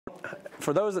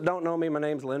For those that don't know me, my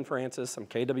name's Lynn Francis. I'm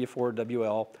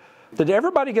KW4WL. Did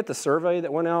everybody get the survey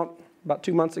that went out about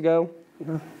 2 months ago?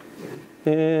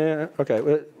 Yeah,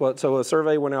 okay. Well, so a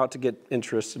survey went out to get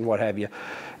interest and what have you.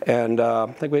 And I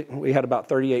think we had about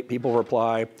 38 people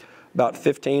reply. About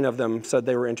 15 of them said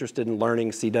they were interested in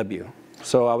learning CW.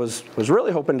 So I was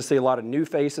really hoping to see a lot of new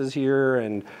faces here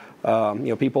and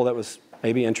people that was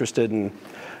maybe interested in,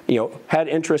 had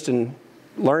interest in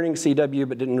learning CW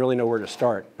but didn't really know where to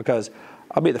start. Because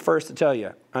I'll be the first to tell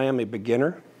you, I am a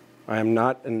beginner. I am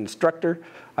not an instructor.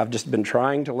 I've just been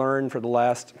trying to learn for the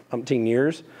last umpteen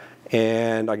years.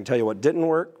 And I can tell you what didn't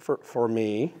work for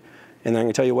me, and I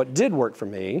can tell you what did work for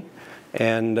me.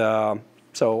 And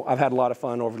so I've had a lot of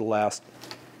fun over the last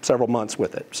several months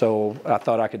with it. So I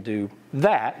thought I could do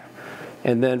that.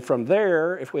 And then from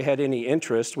there, if we had any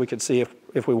interest, we could see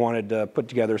if we wanted to put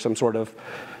together some sort of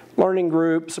learning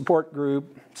group, support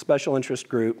group, special interest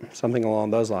group, something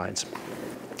along those lines.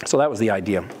 So that was the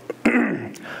idea.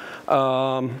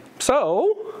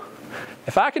 So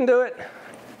if I can do it,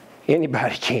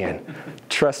 anybody can.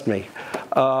 Trust me.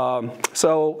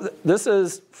 So this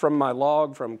is from my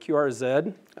log from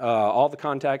QRZ, all the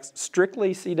contacts,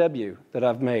 strictly CW that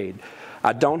I've made.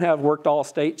 I don't have worked all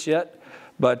states yet,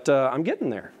 but I'm getting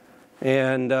there.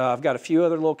 And I've got a few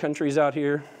other little countries out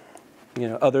here,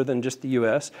 other than just the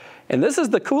US. And this is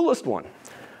the coolest one.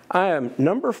 I am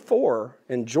number 4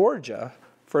 in Georgia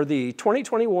for the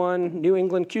 2021 New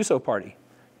England QSO party.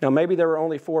 Now, maybe there were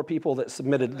only 4 people that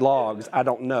submitted logs. I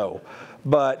don't know.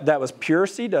 But that was pure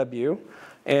CW,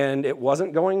 and it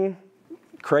wasn't going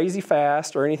crazy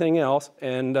fast or anything else.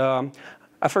 And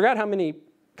I forgot how many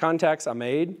contacts I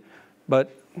made,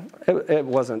 but it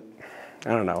wasn't, I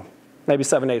don't know, maybe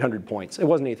 700, 800 points. It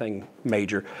wasn't anything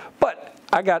major. But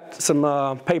I got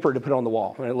some paper to put on the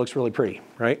wall, and it looks really pretty,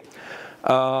 right?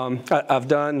 I've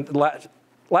done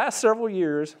last several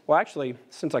years, well, actually,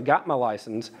 since I got my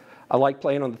license, I like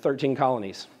playing on the 13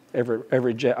 colonies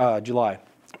every July.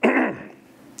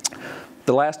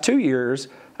 The last 2 years,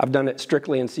 I've done it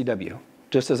strictly in CW,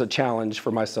 just as a challenge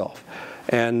for myself.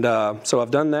 And so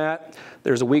I've done that.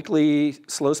 There's a weekly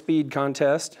slow speed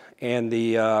contest and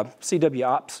the CW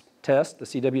Ops test, the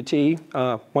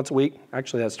CWT, once a week.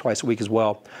 Actually, that's twice a week as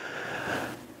well.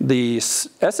 The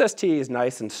SST is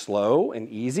nice and slow and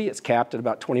easy. It's capped at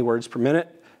about 20 words per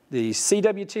minute. The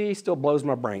CWT still blows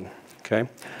my brain, okay?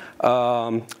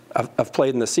 I've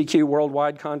played in the CQ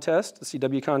Worldwide contest, the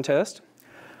CW contest.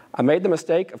 I made the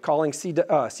mistake of calling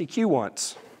CQ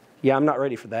once. Yeah, I'm not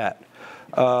ready for that.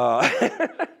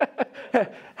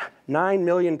 9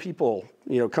 million people,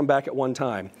 come back at one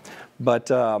time. But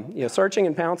searching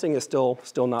and pouncing is still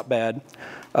not bad.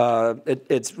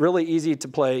 It's really easy to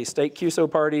play state QSO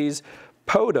parties.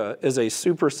 POTA is a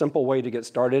super simple way to get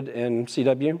started in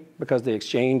CW because the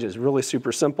exchange is really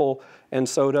super simple, and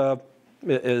SOTA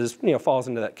is falls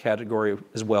into that category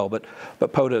as well. But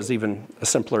POTA is even a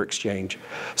simpler exchange.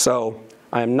 So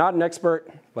I am not an expert,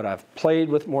 but I've played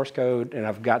with Morse code and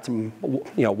I've got some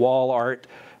wall art,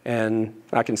 and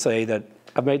I can say that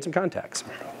I've made some contacts.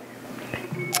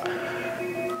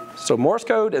 So Morse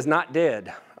code is not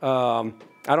dead. I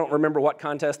don't remember what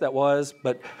contest that was,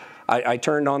 but I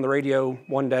turned on the radio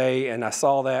one day and I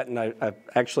saw that, and I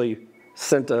actually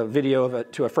sent a video of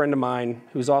it to a friend of mine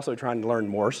who's also trying to learn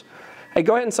Morse. Hey,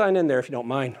 go ahead and sign in there if you don't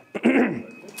mind.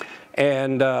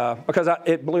 And because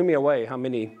it blew me away how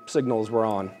many signals were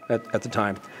on at the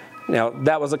time. Now,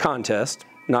 that was a contest,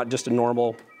 not just a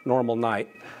normal night.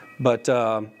 But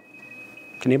can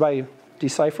anybody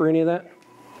decipher any of that?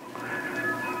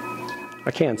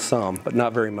 I can some, but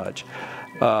not very much.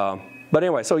 But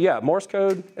anyway, so yeah, Morse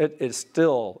code, it is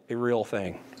still a real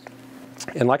thing.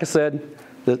 And like I said,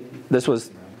 this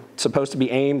was supposed to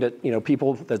be aimed at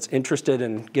people that's interested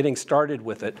in getting started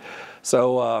with it.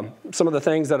 So some of the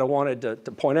things that I wanted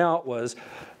to point out was,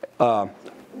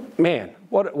 man,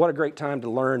 what a great time to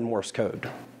learn Morse code,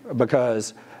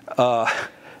 because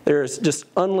there's just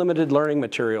unlimited learning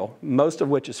material, most of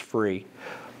which is free.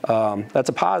 That's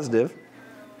a positive,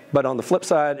 but on the flip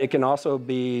side, it can also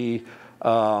be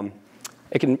a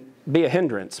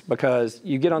hindrance, because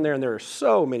you get on there and there are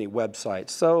so many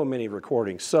websites, so many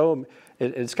recordings,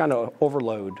 it's kind of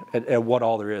overload at what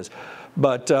all there is.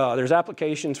 But there's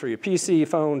applications for your PC,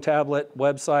 phone, tablet,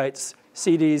 websites,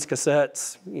 CDs,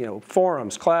 cassettes,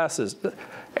 forums, classes,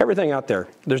 everything out there.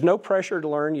 There's no pressure to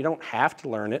learn. You don't have to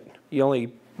learn it. You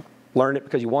only learn it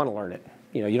because you want to learn it.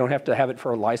 You don't have to have it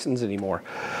for a license anymore.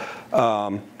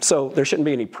 So there shouldn't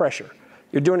be any pressure.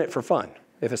 You're doing it for fun.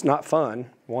 If it's not fun,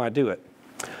 why do it?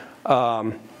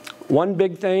 One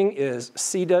big thing is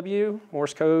CW,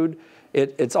 Morse code.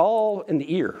 It's all in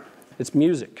the ear. It's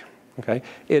music, okay?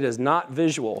 It is not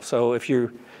visual. So if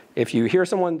you hear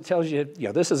someone tells you,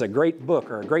 this is a great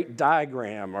book or a great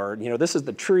diagram, or, this is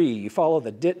the tree, you follow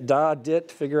the dit, da, dit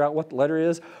to figure out what the letter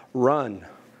is, run.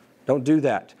 Don't do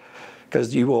that,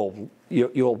 because you'll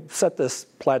set this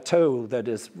plateau that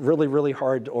is really, really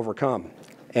hard to overcome.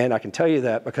 And I can tell you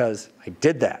that because I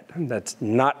did that. That's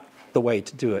not the way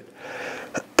to do it.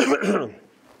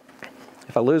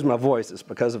 If I lose my voice, it's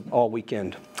because of all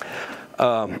weekend.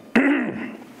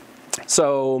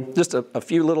 So just a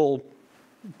few little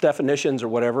definitions or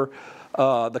whatever.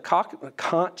 The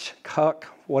conch,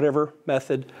 whatever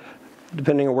method,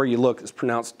 depending on where you look, it's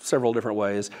pronounced several different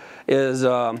ways, is,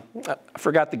 I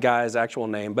forgot the guy's actual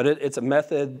name, but it's a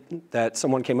method that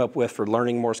someone came up with for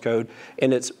learning Morse code,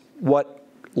 and it's what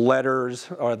letters,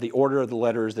 or the order of the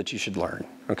letters that you should learn,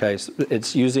 okay? So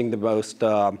it's using the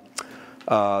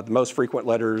most frequent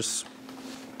letters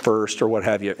first, or what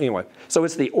have you. Anyway, so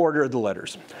it's the order of the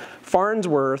letters.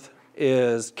 Farnsworth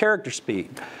is character speed.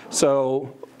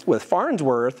 So with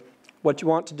Farnsworth, what you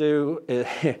want to do is,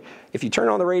 if you turn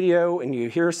on the radio and you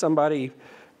hear somebody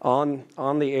on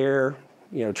the air,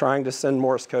 trying to send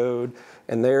Morse code,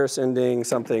 and they're sending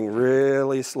something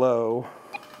really slow,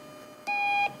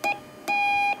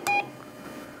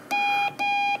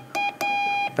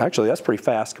 actually, that's pretty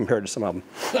fast compared to some of them.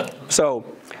 So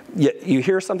you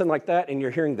hear something like that, and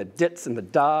you're hearing the dits and the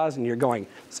das, and you're going,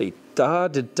 see, da,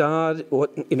 da, da,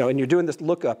 what, and you're doing this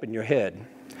lookup in your head,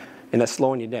 and that's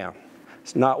slowing you down.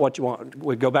 It's not what you want.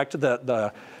 We go back to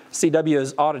the CW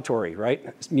is auditory, right?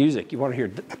 It's music. You want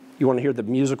to hear the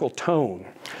musical tone.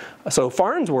 So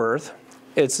Farnsworth,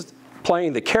 it's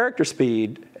playing the character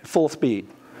speed at full speed,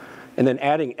 and then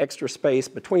adding extra space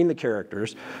between the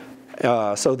characters,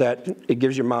 so that it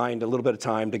gives your mind a little bit of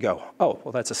time to go, oh,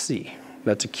 well, that's a C,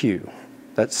 that's a Q.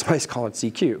 Somebody's calling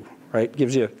CQ, right?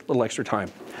 Gives you a little extra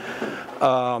time.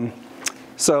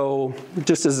 So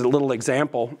just as a little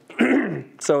example,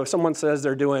 so if someone says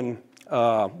they're doing,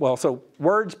 so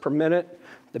words per minute,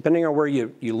 depending on where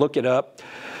you look it up,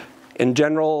 in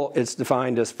general, it's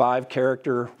defined as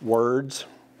 5-character words,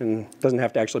 and it doesn't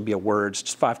have to actually be a word, it's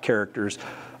just 5 characters,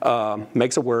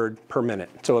 makes a word per minute.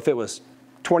 So if it was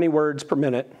 20 words per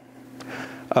minute,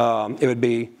 it would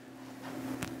be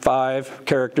 5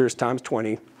 characters times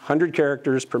 20, 100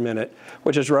 characters per minute,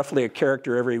 which is roughly a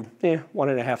character every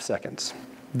 1.5 seconds,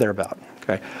 thereabout,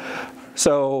 okay?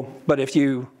 So, but if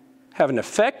you have an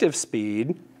effective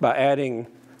speed by adding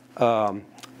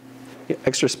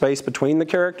extra space between the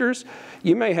characters,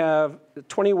 you may have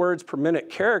 20 words per minute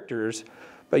characters,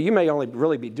 but you may only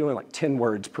really be doing like 10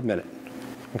 words per minute.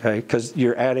 Okay, because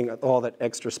you're adding all that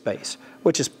extra space,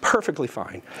 which is perfectly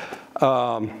fine.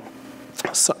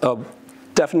 So a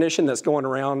definition that's going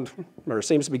around, or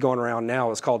seems to be going around now,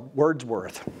 is called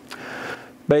Wordsworth.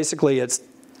 Basically,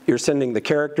 you're sending the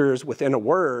characters within a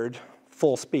word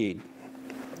full speed,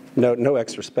 no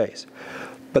extra space.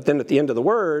 But then at the end of the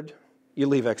word, you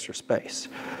leave extra space.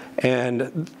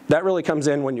 And that really comes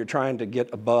in when you're trying to get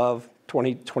above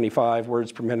 20, 25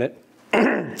 words per minute,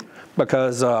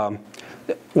 because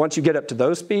once you get up to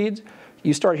those speeds,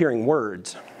 you start hearing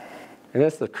words. And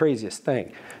that's the craziest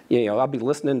thing. I'll be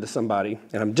listening to somebody,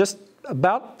 and I'm just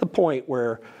about the point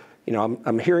where,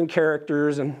 I'm hearing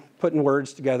characters and putting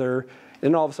words together, and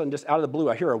then all of a sudden, just out of the blue,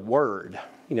 I hear a word.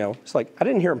 It's like, I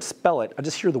didn't hear them spell it, I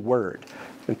just hear the word.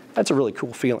 And that's a really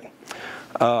cool feeling.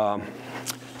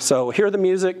 So hear the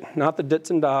music, not the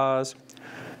dits and das.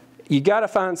 You got to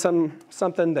find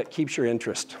something that keeps your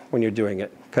interest when you're doing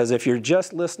it. Because if you're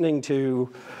just listening to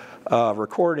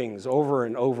recordings over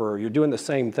and over, you're doing the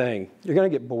same thing, you're going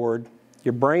to get bored.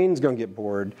 Your brain's going to get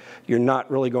bored. You're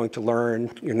not really going to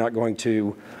learn. You're not going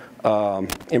to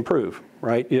improve,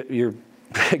 right? You're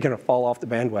going to fall off the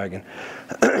bandwagon.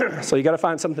 So you got to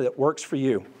find something that works for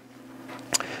you.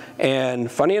 And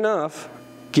funny enough,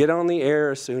 get on the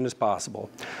air as soon as possible.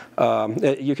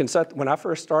 You can set, when I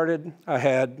first started, I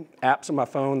had apps on my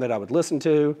phone that I would listen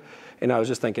to, and I was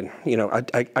just thinking,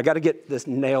 I got to get this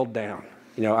nailed down.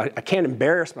 I can't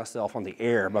embarrass myself on the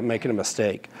air by making a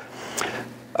mistake.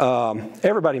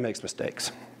 Everybody makes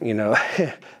mistakes.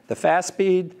 The fast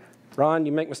speed, Ron,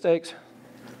 you make mistakes?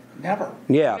 Never.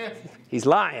 Yeah, he's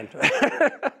lying.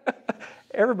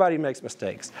 Everybody makes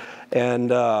mistakes, and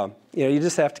you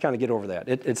just have to kind of get over that.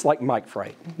 It's like mic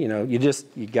fright. You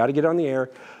got to get on the air.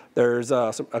 There's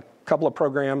a couple of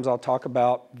programs I'll talk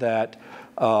about that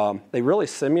they really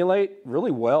simulate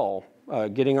really well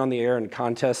getting on the air in a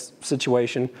contest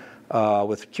situation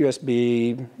with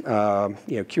QSB,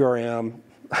 QRM,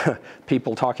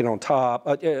 people talking on top,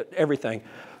 everything.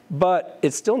 But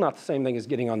it's still not the same thing as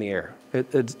getting on the air.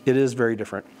 It is very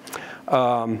different.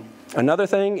 Another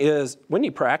thing is when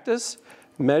you practice,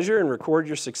 measure and record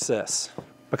your success.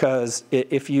 Because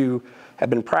if you have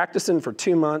been practicing for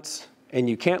 2 months and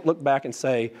you can't look back and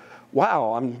say,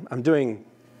 wow, I'm doing,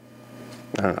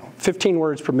 I don't know, 15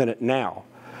 words per minute now,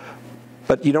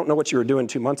 but you don't know what you were doing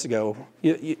 2 months ago,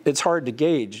 it's hard to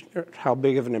gauge how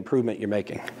big of an improvement you're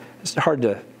making. It's hard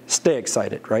to stay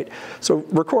excited, right? So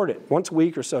record it once a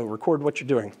week or so. Record what you're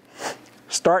doing.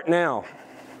 Start now.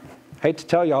 Hate to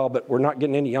tell y'all, but we're not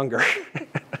getting any younger.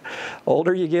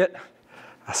 Older you get,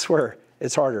 I swear,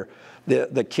 it's harder.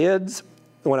 The kids,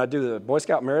 when I do the Boy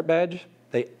Scout Merit Badge,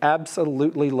 they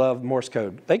absolutely love Morse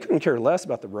code. They couldn't care less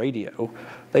about the radio.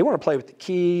 They want to play with the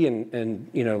key and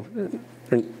you know,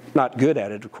 they're not good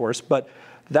at it, of course, but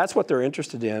that's what they're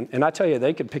interested in. And I tell you,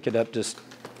 they could pick it up just,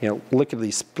 you know,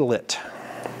 lickety split.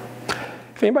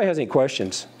 If anybody has any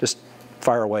questions, just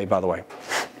fire away, by the way.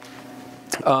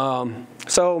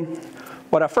 So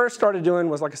what I first started doing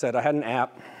was, like I said, I had an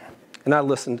app, and I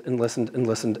listened and listened and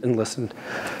listened and listened.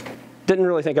 Didn't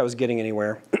really think I was getting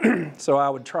anywhere. So I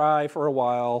would try for a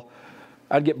while.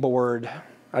 I'd get bored.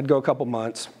 I'd go a couple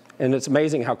months. And it's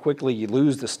amazing how quickly you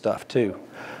lose this stuff, too.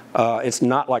 It's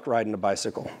not like riding a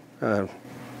bicycle.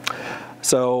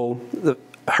 So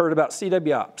I heard about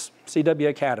CW Ops, CW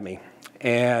Academy.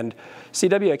 And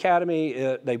CW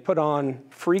Academy, they put on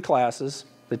free classes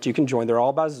that you can join. They're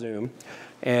all by Zoom.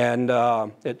 And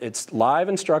it's live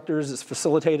instructors. It's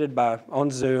facilitated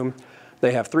on Zoom.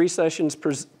 They have 3 sessions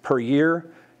per year,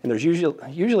 and there's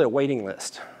usually a waiting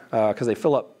list because they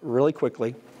fill up really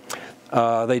quickly.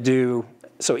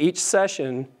 So each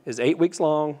session is 8 weeks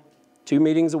long, 2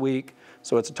 meetings a week,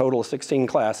 so it's a total of 16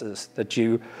 classes that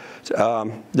you,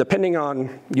 depending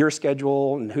on your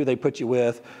schedule and who they put you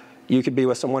with, you could be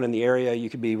with someone in the area, you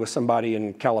could be with somebody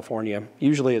in California.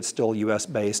 Usually it's still US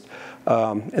based,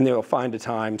 and they'll find a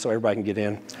time so everybody can get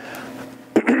in.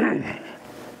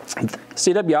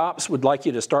 CW Ops would like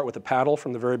you to start with a paddle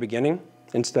from the very beginning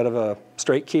instead of a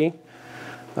straight key.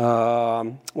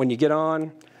 When you get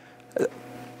on,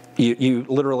 you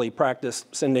literally practice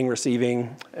sending,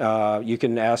 receiving. You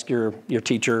can ask your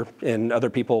teacher and other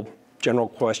people general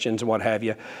questions and what have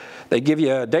you. They give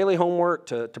you daily homework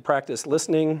to practice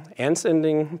listening and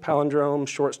sending, palindromes,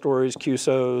 short stories,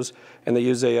 QSOs, and they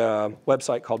use a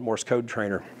website called Morse Code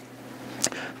Trainer.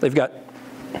 They've got,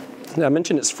 I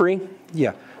mentioned it's free?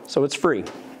 Yeah, so it's free,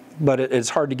 but it's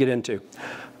hard to get into.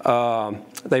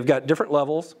 They've got different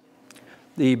levels.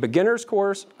 The beginner's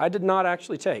course, I did not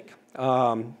actually take.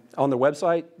 On their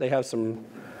website, they have some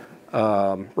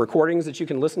recordings that you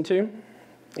can listen to.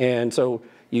 And so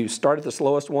you start at the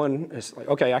slowest one. It's like,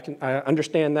 okay, I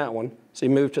understand that one. So you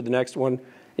move to the next one,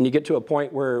 and you get to a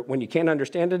point where when you can't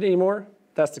understand it anymore,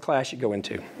 that's the class you go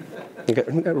into. Okay,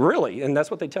 really, and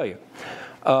that's what they tell you.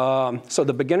 So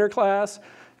the beginner class,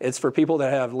 it's for people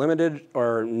that have limited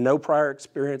or no prior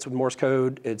experience with Morse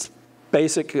code. It's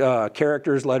basic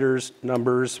characters, letters,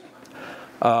 numbers.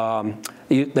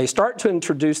 They start to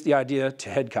introduce the idea to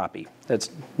head copy. That's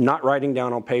not writing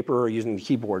down on paper or using the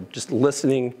keyboard, just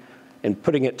listening and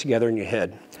putting it together in your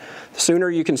head. The sooner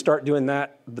you can start doing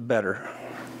that, the better.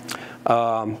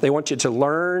 They want you to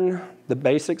learn the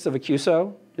basics of a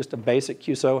QSO, just a basic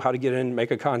QSO, how to get in,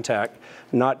 make a contact,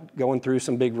 not going through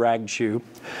some big rag chew.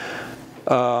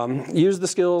 Use the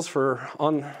skills for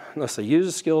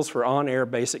on-air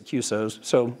basic QSOs.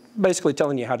 So basically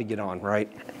telling you how to get on,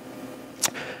 right?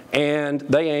 And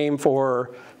they aim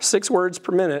for 6 words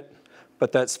per minute,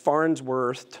 but that's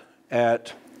Farnsworth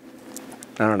at,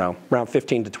 I don't know, around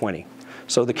 15 to 20.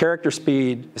 So the character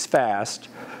speed is fast,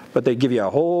 but they give you a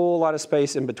whole lot of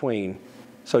space in between.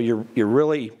 So you're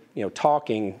really,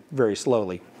 talking very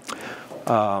slowly.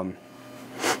 Like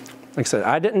I said,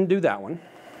 I didn't do that one.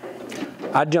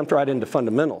 I jumped right into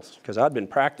fundamentals because I'd been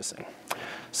practicing.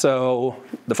 So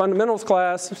the fundamentals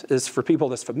class is for people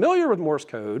that's familiar with Morse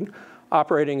code,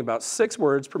 operating about 6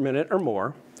 words per minute or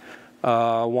more,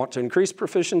 want to increase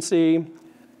proficiency,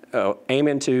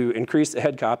 aiming to increase the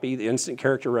head copy, the instant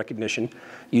character recognition.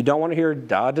 You don't want to hear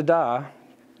da da da.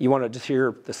 You want to just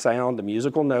hear the sound, the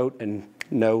musical note, and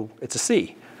know it's a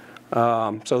C.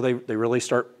 So they really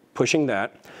start pushing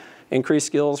that. Increase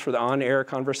skills for the on-air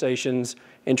conversations,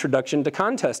 introduction to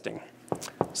contesting.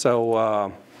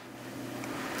 So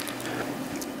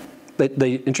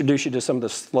they introduce you to some of the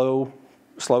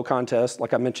slow contests,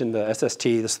 like I mentioned, the SST,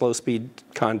 the slow speed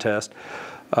contest,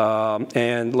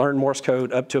 and learn Morse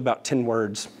code up to about 10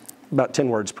 words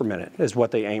per minute is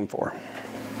what they aim for.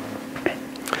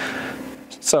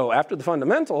 So after the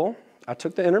fundamental, I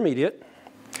took the intermediate.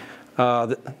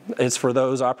 It's for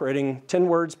those operating 10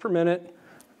 words per minute,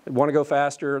 They want to go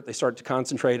faster. They start to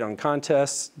concentrate on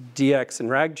contests, DX, and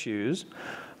rag chews.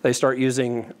 They start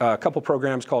using a couple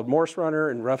programs called Morse Runner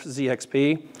and Rough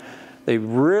ZXP. They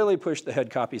really push the head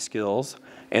copy skills,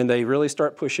 and they really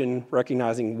start pushing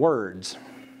recognizing words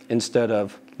instead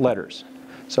of letters.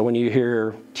 So when you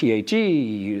hear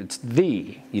THE, it's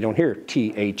the. You don't hear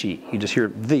THE, you just hear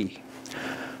the.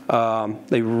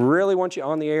 They really want you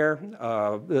on the air.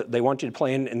 They want you to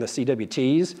play in the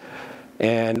CWTs.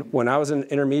 And when I was in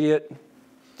intermediate,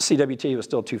 CWT was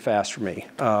still too fast for me.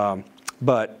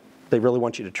 But they really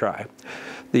want you to try.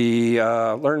 The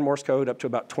learn Morse code up to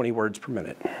about 20 words per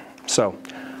minute. So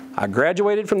I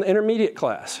graduated from the intermediate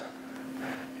class.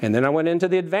 And then I went into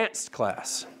the advanced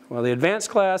class. Well, the advanced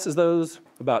class is those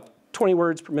about 20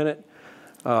 words per minute,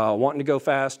 wanting to go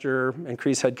faster,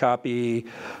 increase head copy.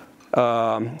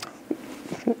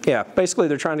 Yeah, basically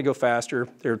they're trying to go faster.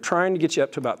 They're trying to get you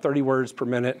up to about 30 words per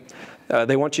minute.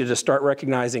 They want you to start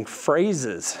recognizing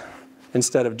phrases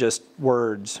instead of just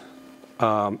words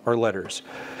or letters.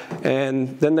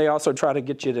 And then they also try to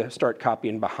get you to start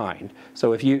copying behind.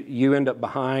 So if you end up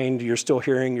behind, you're still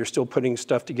hearing, you're still putting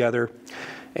stuff together,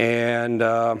 and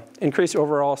increase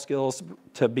overall skills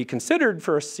to be considered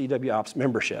for a CW Ops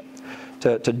membership.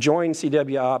 To join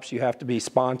CW Ops, you have to be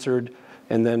sponsored,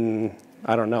 and then,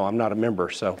 I don't know, I'm not a member,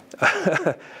 so then,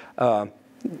 I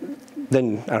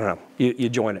don't know, you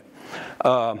join it.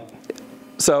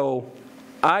 So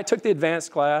I took the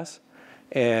advanced class,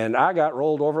 and I got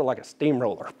rolled over like a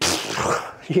steamroller.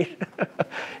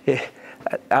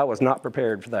 I was not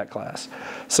prepared for that class.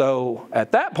 So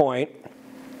at that point,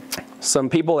 some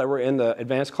people that were in the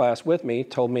advanced class with me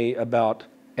told me about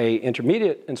an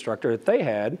intermediate instructor that they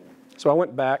had. So I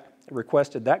went back,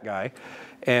 requested that guy,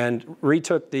 and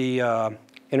retook the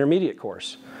intermediate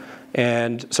course.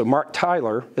 And so Mark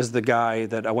Tyler is the guy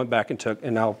that I went back and took,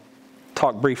 and I'll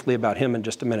talk briefly about him in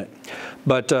just a minute.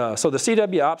 But so the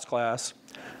CW Ops class,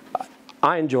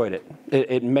 I enjoyed it.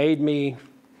 It made me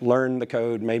learn the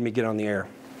code, made me get on the air.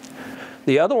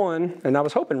 The other one, and I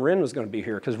was hoping Ren was going to be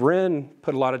here, because Ren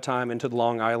put a lot of time into the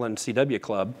Long Island CW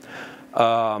Club.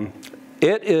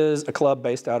 It is a club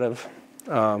based out of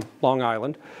Long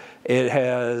Island. It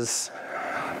has,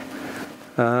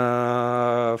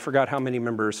 forgot how many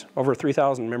members, over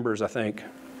 3,000 members, I think.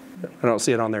 I don't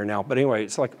see it on there now. But anyway,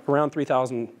 it's like around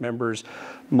 3,000 members,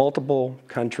 multiple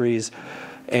countries.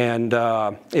 And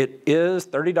it is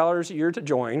 $30 a year to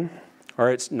join,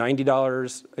 or it's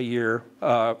 $90 a year,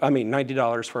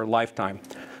 $90 for a lifetime.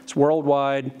 It's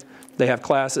worldwide. They have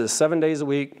classes 7 days a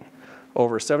week.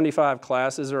 Over 75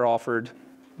 classes are offered.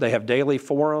 They have daily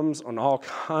forums on all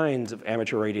kinds of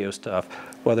amateur radio stuff,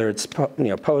 whether it's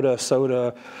POTA,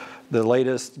 SOTA, the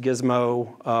latest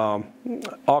Gizmo,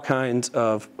 all kinds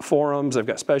of forums. They've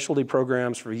got specialty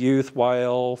programs for youth,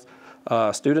 YL,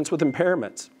 students with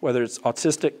impairments, whether it's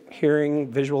autistic,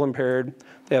 hearing, visual impaired.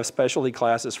 They have specialty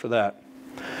classes for that.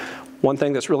 One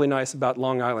thing that's really nice about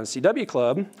Long Island CW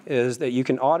Club is that you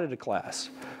can audit a class.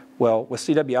 Well, with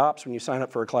CW Ops, when you sign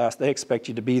up for a class, they expect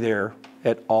you to be there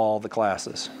at all the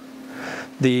classes.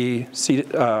 The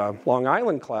Long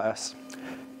Island class,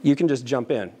 you can just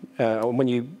jump in. When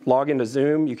you log into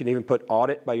Zoom, you can even put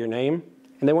audit by your name,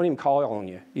 and they won't even call on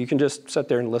you. You can just sit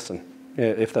there and listen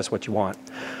if that's what you want.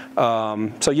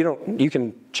 So you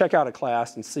can check out a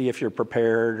class and see if you're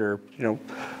prepared or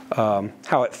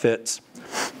how it fits.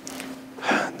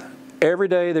 Every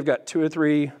day they've got 2 or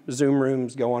 3 Zoom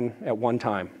rooms going at one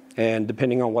time. And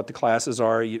depending on what the classes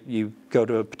are, you go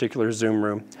to a particular Zoom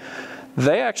room.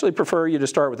 They actually prefer you to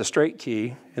start with a straight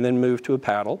key and then move to a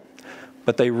paddle.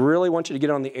 But they really want you to get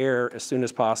on the air as soon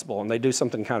as possible. And they do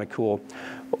something kind of cool.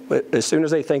 As soon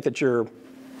as they think that your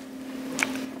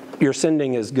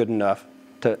sending is good enough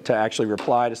to actually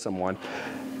reply to someone,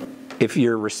 if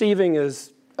your receiving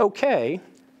is okay,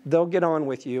 they'll get on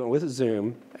with you with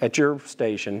Zoom at your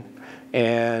station.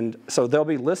 And so they'll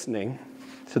be listening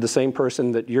to the same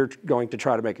person that you're going to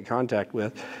try to make a contact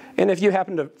with. And if you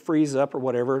happen to freeze up or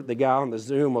whatever, the guy on the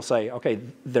Zoom will say, okay,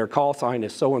 their call sign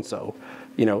is so-and-so,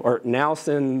 or now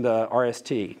send the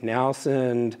RST, now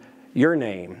send your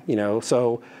name,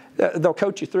 so they'll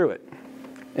coach you through it.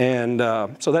 And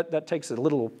so that takes a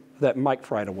little, that mic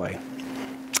fright away.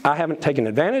 I haven't taken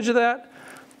advantage of that,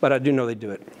 but I do know they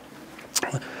do it.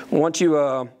 Once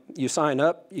you sign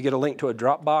up, you get a link to a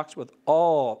Dropbox with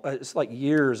it's like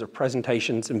years of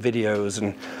presentations and videos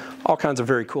and all kinds of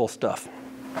very cool stuff.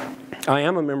 I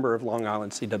am a member of Long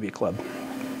Island CW Club.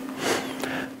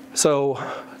 So,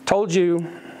 told you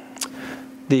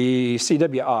the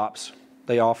CW Ops,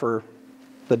 they offer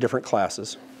the different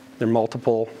classes. They're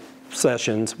multiple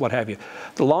sessions, what have you.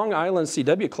 The Long Island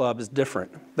CW Club is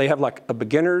different. They have like a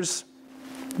beginners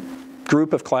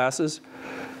group of classes.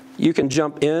 You can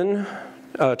jump in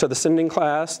to the sending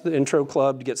class, the intro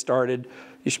club to get started.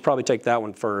 You should probably take that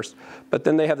one first. But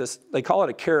then they have this, they call it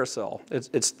a carousel.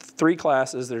 It's 3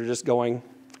 classes that are just going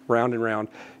round and round.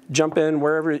 Jump in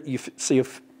wherever you see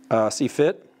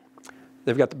fit.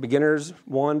 They've got the beginners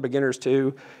 1, beginners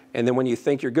 2, and then when you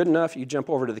think you're good enough, you jump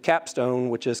over to the capstone,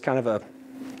 which is kind of a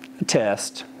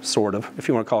test, sort of, if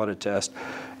you want to call it a test.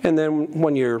 And then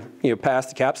when you're past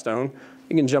the capstone,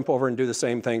 you can jump over and do the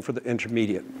same thing for the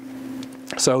intermediate.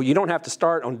 So you don't have to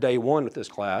start on day 1 with this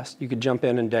class. You could jump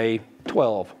in day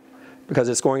 12 because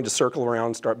it's going to circle around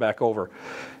and start back over.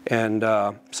 And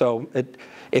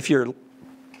if your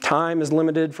time is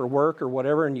limited for work or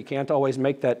whatever and you can't always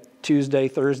make that Tuesday,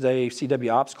 Thursday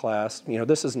CW Ops class,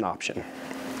 this is an option.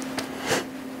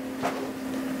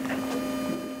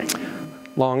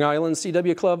 Long Island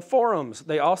CW Club forums.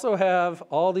 They also have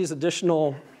all these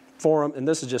additional forum, and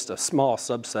this is just a small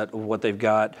subset of what they've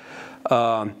got.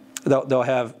 They'll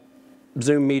have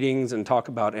Zoom meetings and talk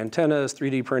about antennas,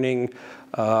 3D printing,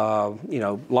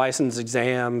 license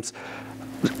exams.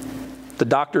 The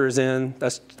doctor is in.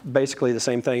 That's basically the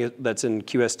same thing that's in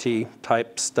QST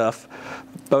type stuff.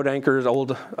 Boat anchors,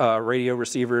 old radio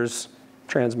receivers,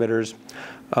 transmitters.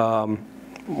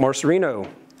 Morse.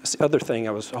 That's the other thing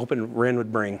I was hoping Ren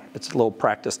would bring. It's a little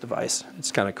practice device.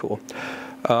 It's kind of cool.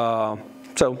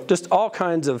 So just all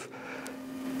kinds of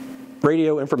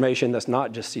radio information that's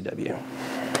not just CW.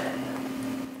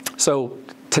 So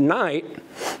tonight,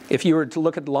 if you were to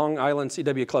look at the Long Island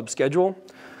CW Club schedule,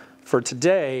 for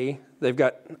today, they've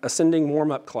got a sending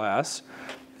warm-up class.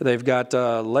 They've got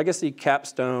legacy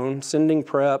capstone, sending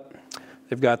prep.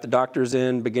 They've got the doctors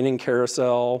in, beginning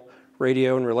carousel,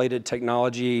 radio and related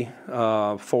technology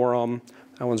forum.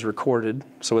 That one's recorded,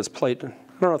 so it's played. I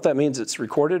don't know if that means it's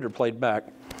recorded or played back.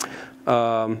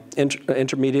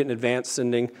 Intermediate and advanced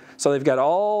sending. So they've got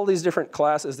all these different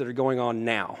classes that are going on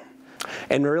now.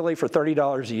 And really for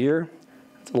 $30 a year,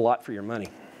 it's a lot for your money.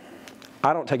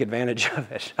 I don't take advantage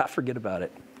of it. I forget about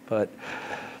it.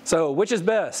 So which is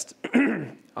best?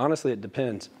 Honestly, it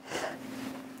depends.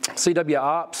 CW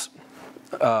Ops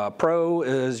Pro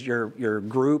is your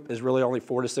group is really only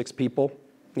 4 to 6 people,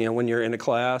 when you're in a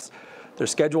class. There's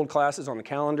scheduled classes on the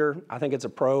calendar. I think it's a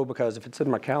Pro because if it's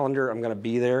in my calendar, I'm going to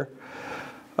be there.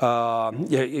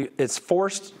 It's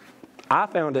forced. I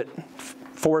found it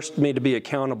forced me to be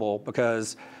accountable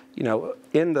because,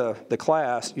 in the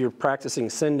class, you're practicing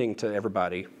sending to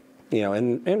everybody,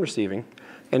 and receiving.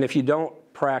 And if you don't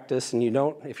practice and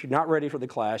if you're not ready for the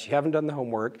class, you haven't done the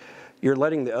homework, you're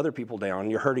letting the other people down,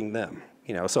 you're hurting them,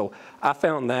 So I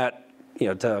found that,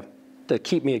 to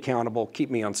keep me accountable, keep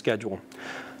me on schedule.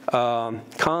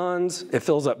 Cons, it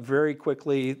fills up very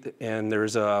quickly and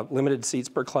there's limited seats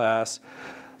per class.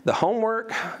 The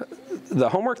homework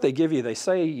they give you, they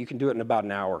say you can do it in about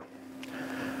an hour.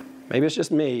 Maybe it's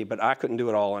just me, but I couldn't do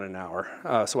it all in an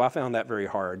hour. So I found that very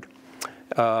hard.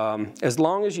 As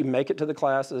long as you make it to the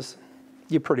classes,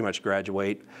 you pretty much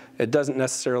graduate. It doesn't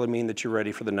necessarily mean that you're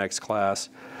ready for the next class.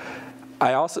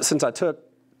 I also, since I took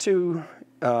 2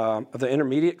 of the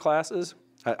intermediate classes,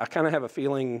 I kind of have a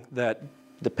feeling that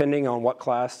depending on what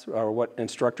class or what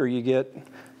instructor you get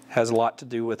has a lot to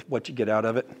do with what you get out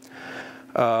of it.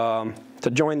 To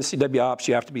join the CW Ops,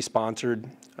 you have to be sponsored.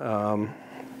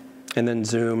 And then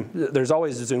Zoom. There's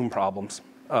always Zoom problems,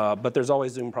 but there's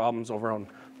always Zoom problems over on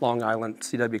Long Island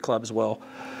CW Club as well.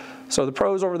 So the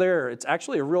pros over there, it's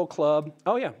actually a real club.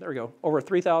 Oh yeah, there we go. Over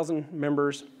 3,000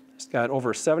 members. It's got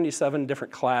over 77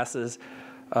 different classes.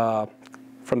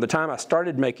 From the time I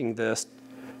started making this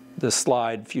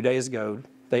slide a few days ago,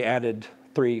 they added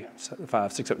 3,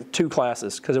 5, 6, 7, 2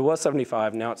 classes because it was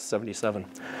 75, now it's 77.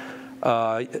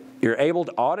 You're able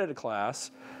to audit a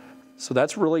class, so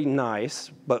that's really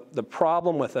nice, but the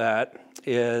problem with that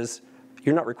is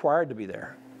you're not required to be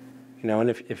there. And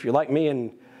if you're like me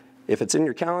and if it's in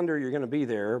your calendar, you're going to be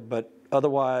there, but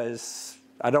otherwise,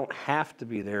 I don't have to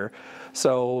be there.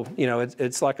 So,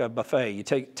 it's like a buffet. You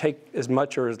take as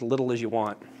much or as little as you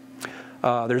want.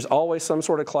 There's always some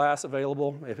sort of class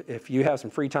available. If you have some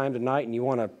free time tonight and you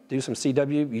want to do some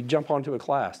CW, you jump onto a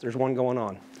class. There's one going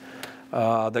on.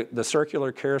 The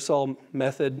circular carousel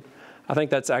method, I think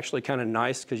that's actually kind of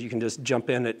nice because you can just jump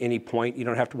in at any point. You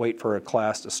don't have to wait for a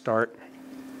class to start.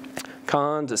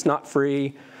 Cons, it's not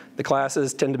free. The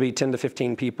classes tend to be 10 to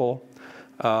 15 people.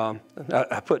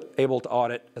 I put able to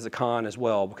audit as a con as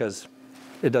well because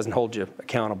it doesn't hold you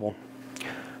accountable.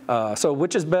 So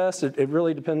which is best? It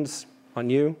really depends on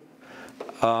you.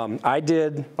 I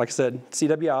did, like I said,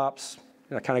 CW Ops,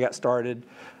 and I kind of got started.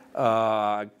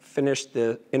 I finished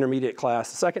the intermediate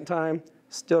class the second time.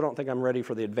 Still don't think I'm ready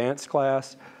for the advanced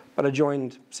class, but I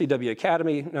joined CW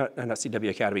Academy, not CW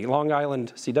Academy, Long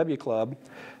Island CW Club,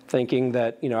 thinking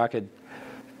that I could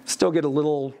still get a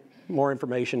little more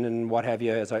information and what have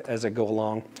you as I go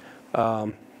along.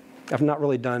 I've not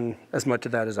really done as much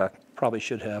of that as I probably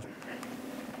should have.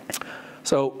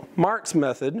 So Mark's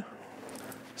method.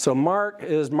 So Mark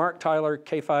is Mark Tyler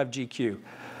K5GQ.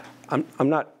 I'm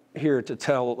not here to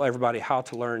tell everybody how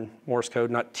to learn Morse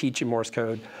code, not teaching Morse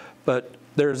code, but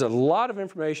there's a lot of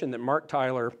information that Mark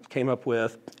Tyler came up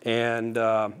with, and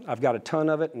I've got a ton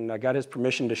of it, and I got his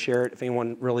permission to share it if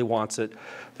anyone really wants it.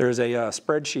 There's a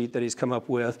spreadsheet that he's come up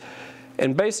with,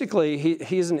 and basically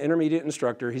he's an intermediate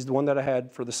instructor. He's the one that I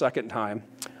had for the second time.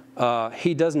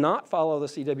 He does not follow the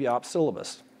CW Ops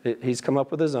syllabus. He's come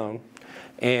up with his own,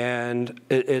 and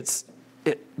it's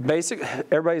basic.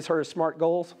 Everybody's heard of SMART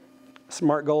goals.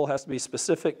 SMART goal has to be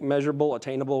specific, measurable,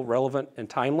 attainable, relevant, and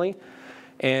timely.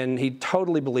 And he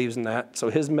totally believes in that. So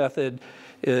his method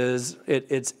is,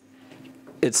 it's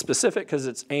specific because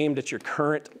it's aimed at your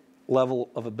current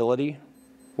level of ability,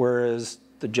 whereas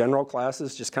the general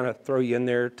classes just kind of throw you in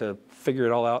there to figure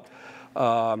it all out.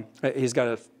 He's got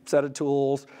a set of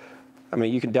tools. I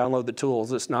mean, you can download the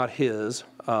tools. It's not his.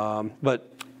 And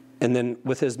then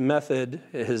with his method,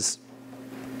 his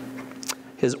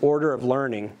order of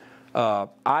learning,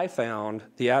 I found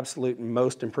the absolute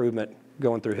most improvement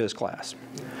going through his class.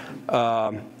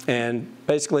 And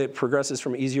basically it progresses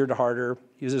from easier to harder,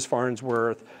 uses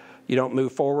Farnsworth. You don't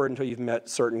move forward until you've met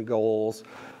certain goals.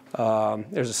 There's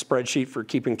a spreadsheet for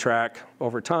keeping track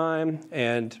over time.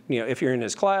 And if you're in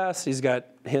his class, he's got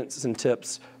hints and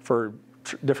tips for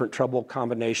different trouble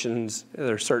combinations.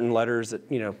 There's certain letters that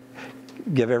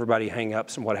give everybody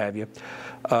hang-ups and what have you.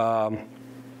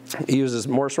 He uses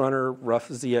Morse Runner, Rough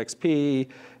ZXP,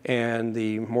 and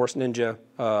the Morse Ninja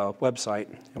website,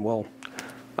 and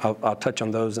I'll touch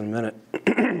on those in a minute.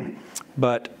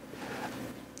 But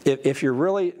if you're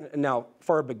really, now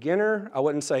for a beginner, I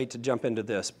wouldn't say to jump into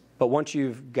this, but once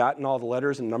you've gotten all the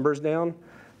letters and numbers down,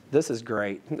 this is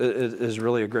great. It is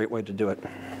really a great way to do it.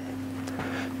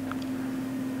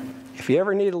 If you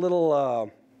ever need a little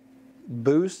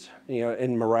boost,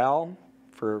 in morale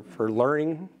for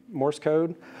learning Morse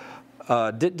code,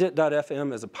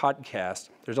 dit.fm is a podcast.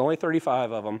 There's only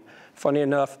 35 of them. Funny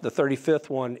enough, the 35th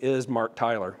one is Mark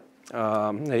Tyler.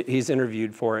 He's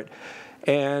interviewed for it.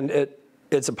 And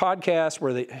it's a podcast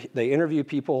where they interview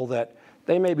people that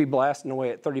they may be blasting away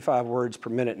at 35 words per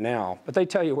minute now, but they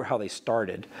tell you how they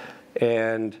started.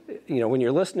 And when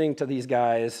you're listening to these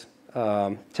guys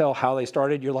tell how they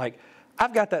started, you're like,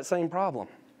 I've got that same problem.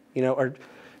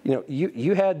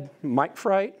 You had mic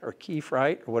fright or key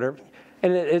fright or whatever,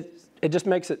 and it just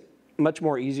makes it much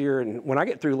more easier. And when I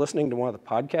get through listening to one of the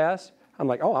podcasts, I'm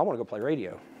like, oh, I want to go play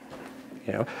radio.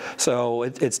 So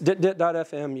it's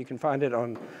dit.fm. You can find it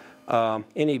on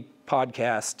any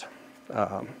podcast,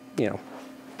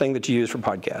 thing that you use for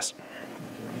podcasts.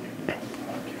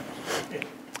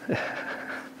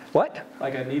 What?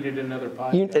 Like I needed another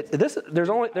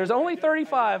podcast. There's only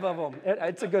 35 of them.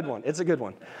 It's a good one. It's a good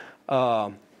one.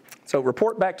 So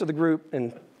report back to the group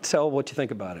and tell what you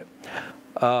think about it.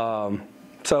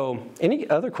 So any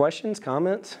other questions,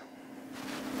 comments?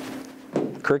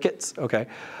 Crickets? Okay.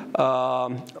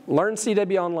 Learn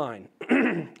CW online.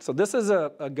 So this is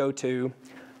a go-to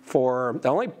for the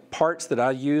only parts that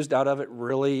I used out of it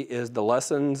really is the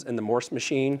lessons and the Morse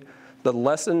machine. The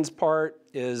lessons part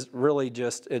is really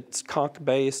just, it's conch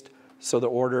based, so the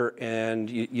order, and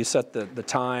you set the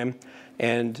time.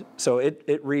 And so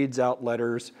it reads out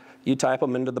letters. You type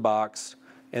them into the box,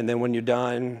 and then when you're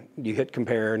done, you hit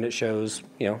compare, and it shows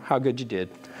how good you did.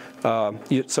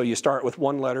 So you start with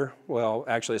one letter. Well,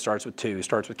 actually, it starts with two. It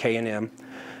starts with K and M.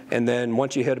 And then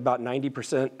once you hit about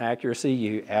 90% accuracy,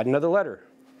 you add another letter,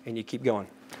 and you keep going.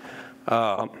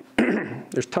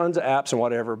 There's tons of apps and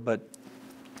whatever, but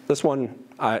this one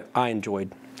I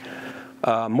enjoyed.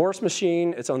 Morse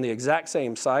machine, it's on the exact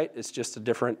same site. It's just a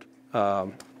different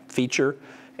feature.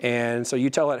 And so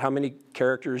you tell it how many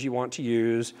characters you want to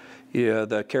use,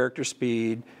 the character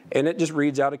speed, and it just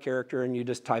reads out a character, and you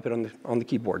just type it on the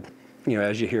keyboard,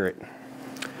 as you hear it.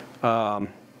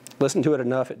 Listen to it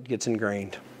enough, it gets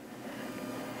ingrained.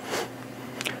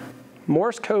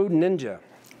 Morse Code Ninja.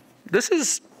 This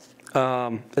is, it's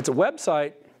a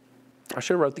website. I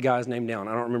should have wrote the guy's name down.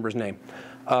 I don't remember his name.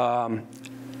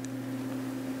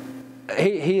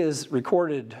 He has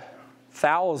recorded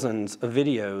thousands of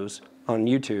videos on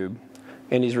YouTube,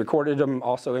 and he's recorded them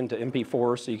also into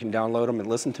MP4 so you can download them and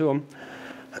listen to them.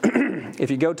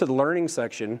 If you go to the learning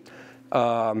section,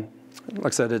 like I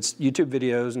said, it's YouTube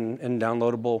videos and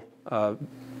downloadable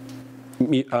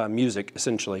music,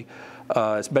 essentially.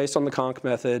 It's based on the conch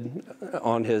method.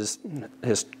 On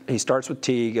he starts with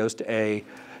T, goes to A,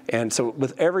 and so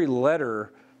with every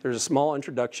letter, there's a small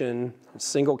introduction,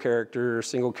 single character,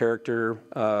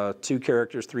 2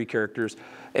 characters, 3 characters,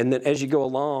 and then as you go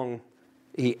along,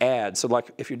 he adds. So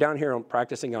like if you're down here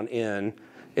practicing on N,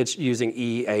 it's using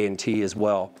E, A, and T as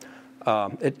well.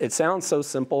 It sounds so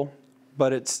simple,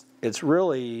 but it's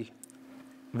really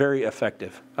very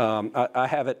effective. I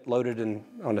have it loaded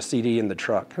on a CD in the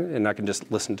truck, and I can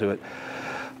just listen to it.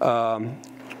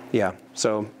 Yeah,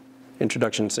 so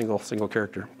introduction, single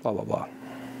character, blah, blah, blah.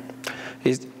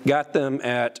 He's got them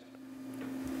at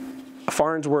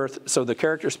Farnsworth, so the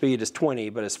character speed is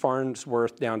 20, but it's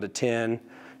Farnsworth down to 10.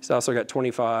 He's also got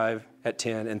 25 at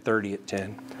 10 and 30 at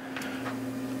 10.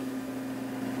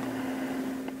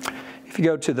 If you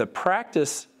go to the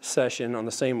practice session on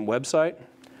the same website,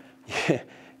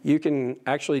 you can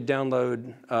actually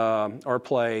download or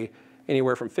play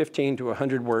anywhere from 15 to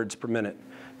 100 words per minute.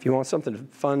 If you want something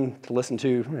fun to listen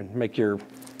to and make your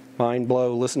mind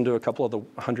blow, listen to a couple of the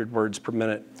 100 words per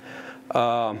minute.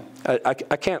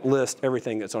 I can't list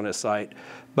everything that's on his site,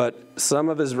 but some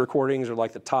of his recordings are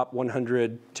like the top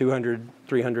 100, 200,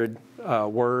 300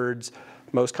 words,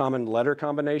 most common letter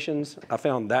combinations. I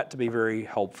found that to be very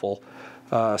helpful.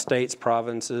 States,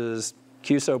 provinces,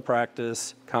 QSO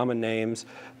practice, common names,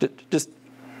 just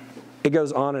it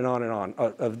goes on and on and on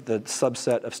of the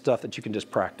subset of stuff that you can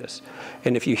just practice.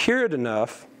 And if you hear it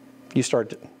enough, you start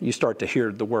to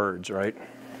hear the words, right?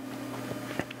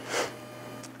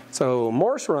 So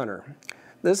Morse Runner.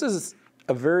 This is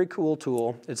a very cool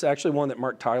tool. It's actually one that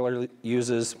Mark Tyler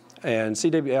uses and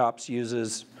CW Ops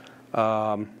uses.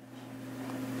 I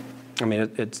mean,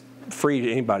 it's free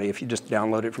to anybody if you just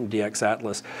download it from DX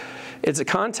Atlas. It's a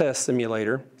contest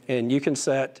simulator, and you can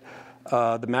set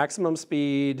the maximum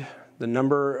speed, the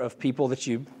number of people that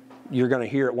you're going to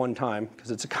hear at one time, because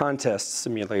it's a contest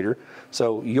simulator.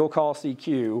 So you'll call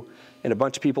CQ, and a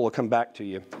bunch of people will come back to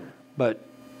you. But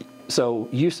so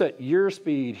you set your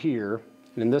speed here,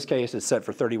 and in this case, it's set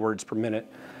for 30 words per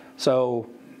minute. So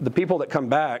the people that come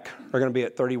back are going to be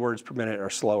at 30 words per minute or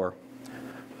slower.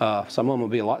 Some of them will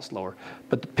be a lot slower,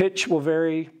 but the pitch will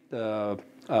vary. The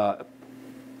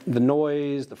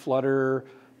noise, the flutter.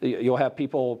 You'll have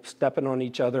people stepping on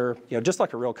each other, just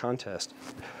like a real contest.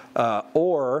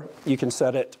 Or you can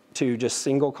set it to just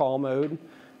single call mode,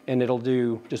 and it'll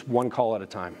do just one call at a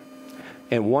time.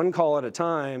 And one call at a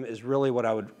time is really what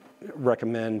I would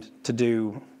recommend to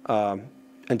do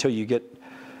until you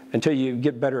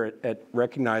get better at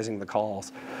recognizing the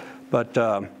calls. But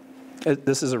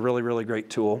this is a really, really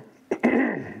great tool.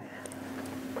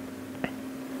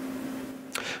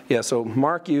 Yeah, so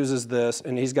Mark uses this,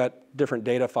 and he's got different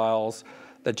data files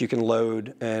that you can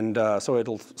load, and so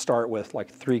it'll start with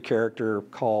like 3-character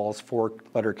calls,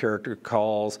 4-letter character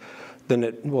calls, then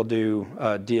it will do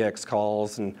DX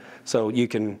calls, and so you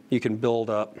can build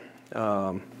up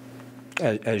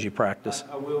as you practice.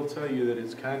 I will tell you that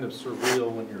it's kind of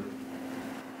surreal when you're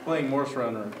playing Morse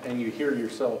Runner and you hear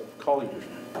yourself call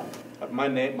yourself.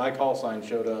 My call sign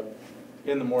showed up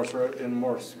in the Morse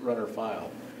Runner file.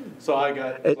 So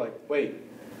it's like, wait,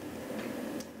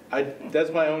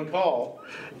 that's my own call.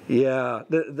 Yeah,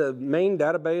 the main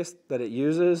database that it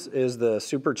uses is the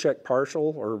SuperCheck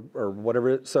partial or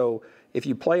whatever. So if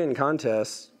you play in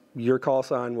contests, your call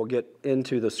sign will get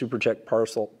into the SuperCheck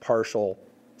partial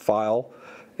file,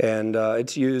 and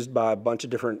it's used by a bunch of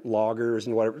different loggers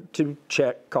and whatever to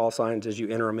check call signs as you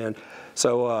enter them in.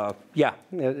 So yeah,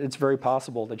 it's very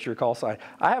possible that your call sign.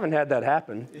 I haven't had that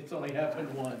happen. It's only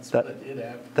happened once, but it did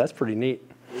happen. That's pretty neat.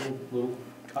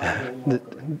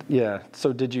 Yeah.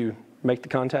 So did you make the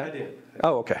contact? I did.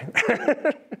 Oh, okay.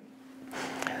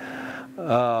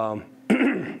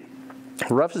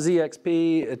 Rough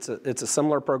ZXP. It's a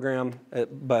similar program,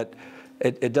 but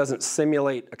it doesn't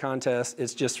simulate a contest.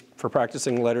 It's just for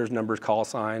practicing letters, numbers, call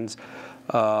signs.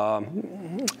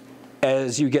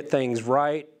 As you get things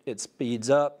right, it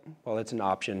speeds up. Well, it's an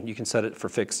option. You can set it for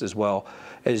fixed as well.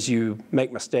 As you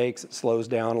make mistakes, it slows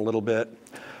down a little bit.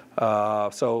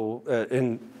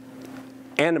 An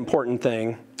important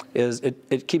thing is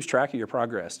it keeps track of your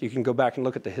progress. You can go back and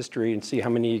look at the history and see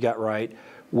how many you got right,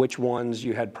 which ones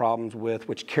you had problems with,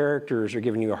 which characters are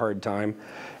giving you a hard time.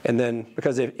 And then,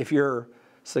 because if you're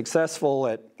successful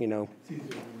at,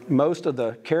 most of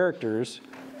the characters,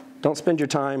 don't spend your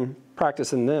time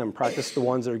practicing them. Practice the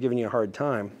ones that are giving you a hard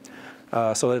time.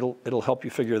 So it'll help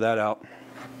you figure that out.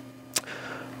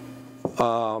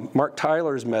 Mark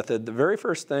Tyler's method, the very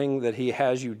first thing that he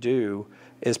has you do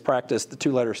is practice the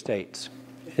 2-letter states.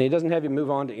 And he doesn't have you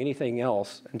move on to anything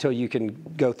else until you can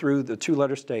go through the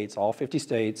 2-letter states, all 50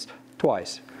 states,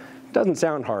 twice. It doesn't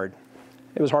sound hard.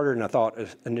 It was harder than I thought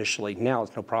initially. Now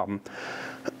it's no problem.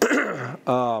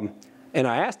 And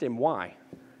I asked him why.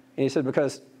 And he said,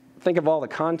 because think of all the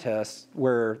contests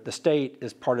where the state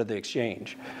is part of the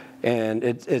exchange. And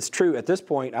it's true, at this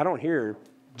point, I don't hear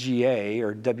GA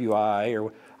or WI,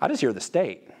 or I just hear the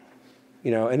state.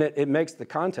 And it makes the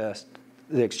contest,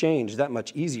 the exchange, that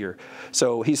much easier.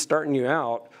 So he's starting you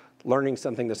out learning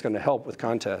something that's going to help with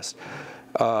contests.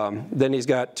 Then he's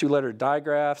got 2-letter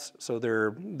digraphs, so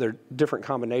they're different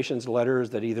combinations of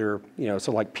letters that either,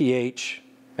 so like PH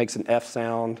makes an F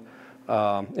sound.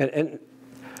 And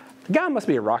the guy must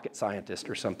be a rocket scientist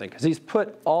or something, because he's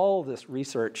put all this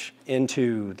research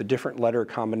into the different letter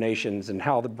combinations and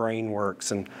how the brain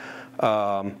works. And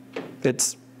I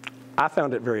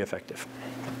found it very effective.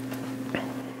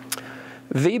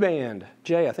 V-band.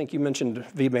 Jay, I think you mentioned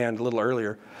V-band a little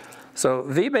earlier. So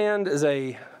V-band is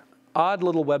a odd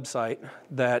little website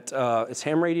that it's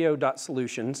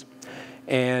hamradio.solutions.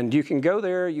 And you can go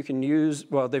there, you can use,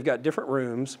 well, they've got different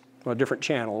rooms, well, different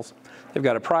channels. They've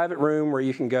got a private room where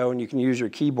you can go and you can use your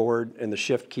keyboard and the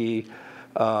shift key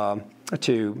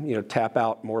to tap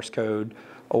out Morse code,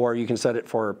 or you can set it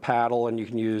for paddle and you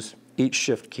can use each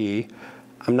shift key.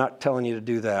 I'm not telling you to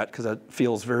do that because that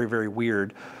feels very, very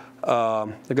weird.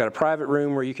 They've got a private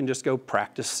room where you can just go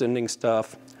practice sending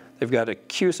stuff. They've got a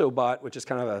QSO bot, which is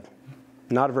kind of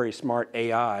not a very smart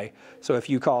AI. So if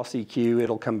you call CQ,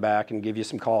 it'll come back and give you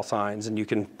some call signs and you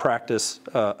can practice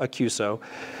a QSO.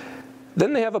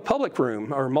 Then they have a public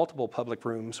room, or multiple public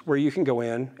rooms, where you can go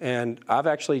in, and I've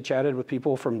actually chatted with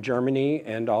people from Germany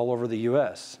and all over the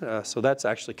US, so that's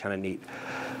actually kind of neat.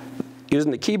 Using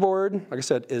the keyboard, like I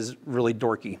said, is really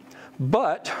dorky.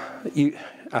 But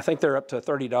I think they're up to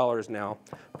 $30 now,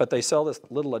 but they sell this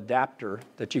little adapter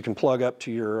that you can plug up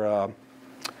to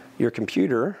your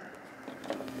computer.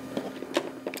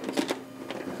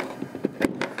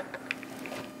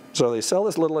 So they sell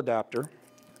this little adapter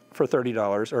for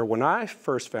 $30, or when I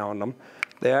first found them,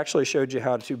 they actually showed you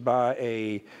how to buy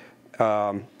a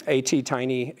AT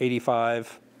Tiny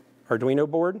 85 Arduino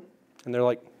board, and they're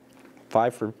like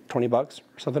 5 for 20 bucks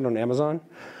or something on Amazon.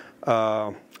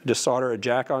 Just solder a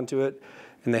jack onto it,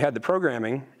 and they had the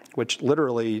programming, which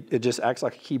literally it just acts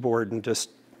like a keyboard and just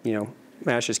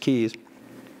mashes keys.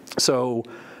 So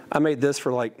I made this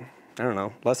for like, I don't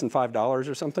know, less than $5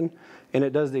 or something, and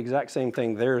it does the exact same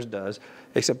thing theirs does,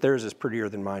 except theirs is prettier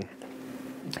than mine.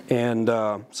 And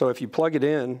so if you plug it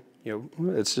in,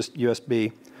 it's just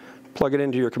USB, plug it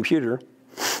into your computer,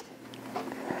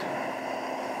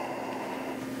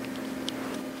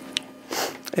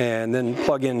 and then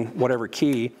plug in whatever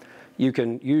key. You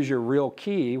can use your real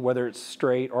key, whether it's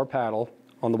straight or paddle,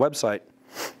 on the website.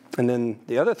 And then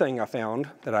the other thing I found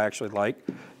that I actually like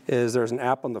is there's an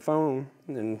app on the phone,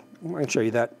 and I can show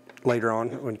you that later on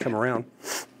when you come around.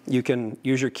 You can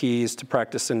use your keys to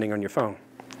practice sending on your phone.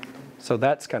 So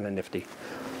that's kind of nifty.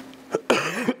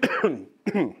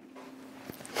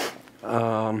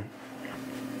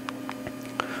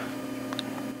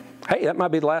 Hey, that might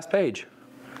be the last page.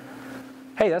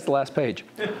 Hey, that's the last page.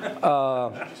 Just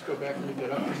go back and look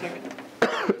that up for a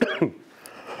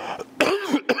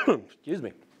second. Excuse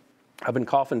me. I've been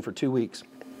coughing for 2 weeks.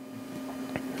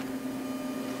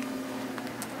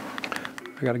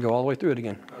 I got to go all the way through it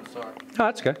again. Oh, sorry. Oh,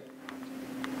 that's okay.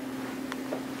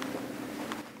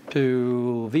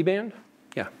 To V-band?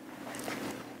 Yeah.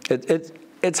 It's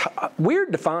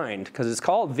weird to find because it's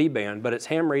called V-band, but it's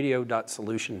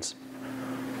hamradio.solutions.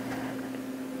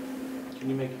 Can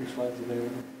you make your slides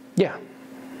available? Yeah.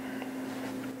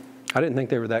 I didn't think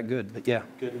they were that good, but yeah.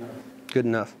 Good enough. Good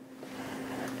enough.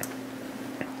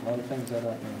 A lot of things I don't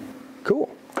know. Cool.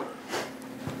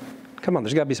 Come on,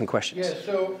 there's got to be some questions. Yeah,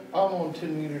 so I'm on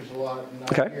 10 meters a lot, and I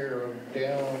Okay. hear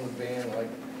down on the band like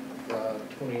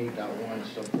 28.1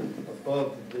 something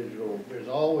above the digital. There's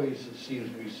always, it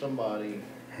seems to be somebody.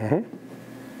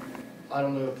 I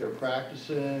don't know if they're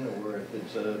practicing or if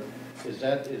it's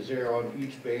is there on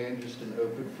each band just an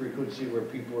open frequency where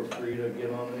people are free to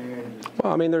get on there and just.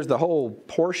 Well, I mean, there's the whole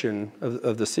portion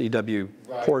of the CW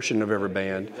portion of every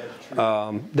band. That's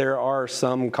true. There are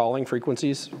some calling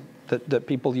frequencies that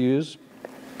people use.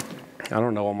 I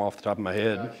don't know them off the top of my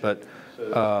head, but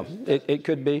it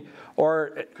could be.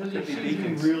 Or Because it seems to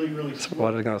be really, really small.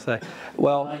 what was I going to say?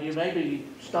 Well, You may be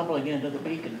stumbling into the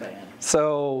beacon band.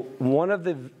 so one of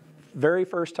the very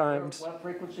first times. What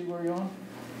frequency were you on?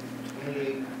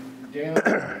 28 down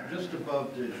just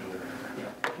above digital.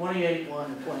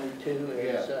 28.1 to 22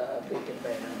 is Yeah. beacon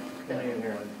band.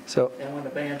 So, And when the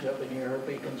band's up in here,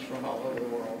 beacons from all over the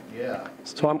world. Yeah.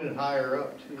 So I'm- Even higher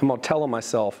up too. I'm gonna tell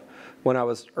myself, when I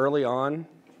was early on,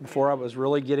 before I was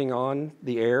really getting on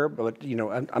the air, but you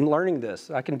know, I'm learning this,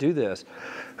 I can do this.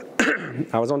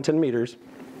 I was on 10 meters.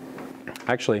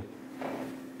 Actually,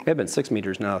 it had been 6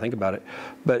 meters now I think about it.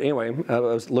 But anyway, I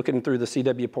was looking through the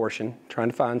CW portion, trying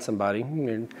to find somebody,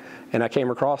 and I came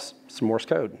across some Morse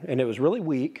code. And it was really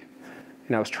weak,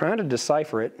 and I was trying to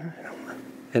decipher it,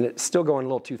 and it's still going a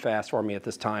little too fast for me at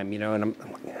this time, you know, and I'm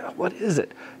like, yeah, what is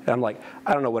it? And I'm like,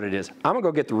 I don't know what it is. I'm gonna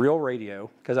go get the real radio,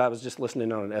 because I was just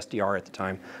listening on an SDR at the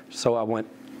time. So I went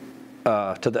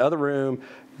to the other room,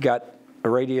 got a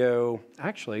radio.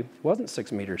 Actually, it wasn't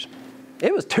 6 meters.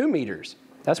 It was 2 meters.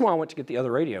 That's why I went to get the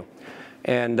other radio.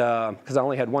 And because I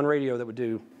only had one radio that would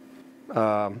do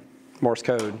Morse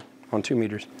code on 2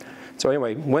 meters. So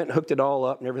anyway, went and hooked it all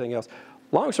up and everything else.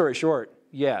 Long story short,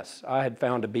 yes, I had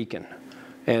found a beacon.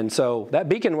 And so that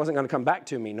beacon wasn't going to come back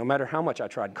to me, no matter how much I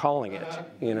tried calling it,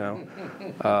 you know.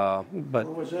 But Where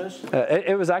was this?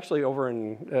 it was actually over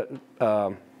in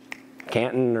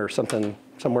Canton or something,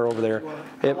 somewhere over there.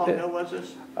 How long ago was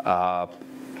this?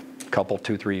 Couple,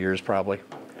 2-3 years probably.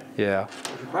 Yeah.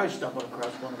 You probably stumbled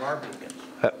across one of our beacons.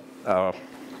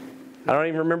 I don't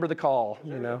even remember the call,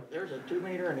 you know. There's a 2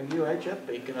 meter and a UHF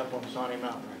beacon up on Sawnee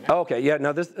Mountain right now. Okay, yeah,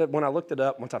 no, this, when I looked it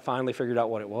up, once I finally figured out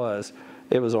what it was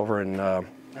over in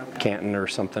Canton or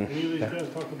something. Any of these guys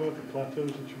talk about the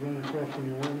plateaus that you run across when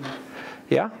you're learning?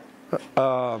 Yeah.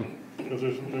 Because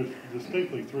there's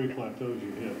distinctly 3 plateaus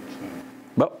you hit, so.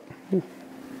 Well,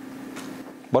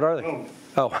 what are they? Oh,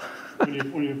 Oh.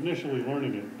 when you're initially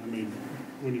learning it, I mean,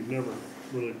 when you've never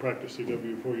really practiced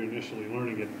CW before you're initially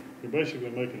learning it, you're basically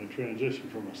making a transition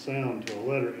from a sound to a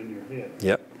letter in your head.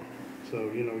 Yep.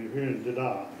 So, you know, you're hearing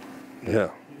da-da. Yeah.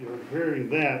 You're hearing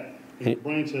that, and your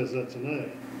brain says that's an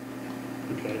A.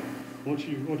 Okay. Once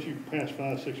you pass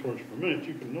 5-6 words per minute,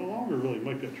 you can no longer really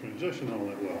make that transition all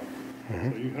that well.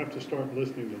 So you have to start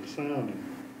listening to the sound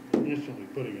and instantly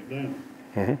putting it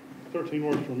down. 13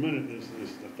 words per minute is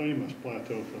the famous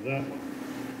plateau for that one.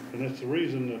 And that's the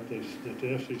reason that the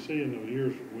FCC in the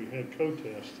years we had code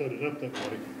tests set it up that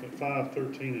way, at 5,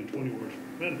 13, and 20 words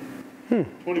per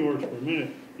minute. 20 words per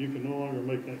minute, you can no longer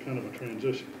make that kind of a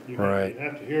transition. You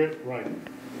have to hear it, write it.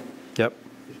 Yep.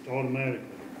 Just automatically.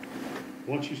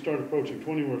 Once you start approaching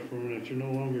 20 words per minute, you're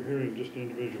no longer hearing just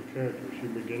individual characters.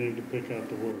 You're beginning to pick out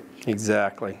the words.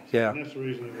 Exactly. Yeah. And that's the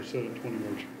reason it was set at 20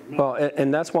 words per minute. Well,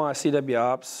 and that's why CW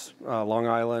Ops, Long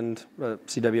Island,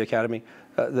 CW Academy,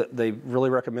 they really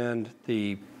recommend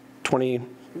the 20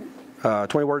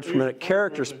 words per minute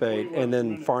character speed, and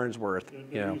then Farnsworth.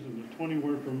 They're using the 20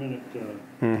 word per minute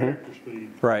character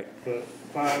speed. Right. But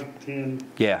 5, 10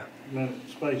 Yeah. minute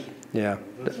spacing. Yeah.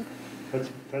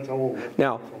 That's old.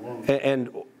 Now, and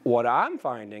what I'm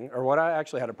finding, or what I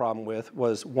actually had a problem with,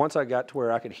 was once I got to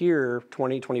where I could hear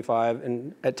 20, 25,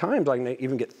 and at times I can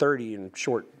even get 30 in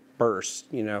short bursts,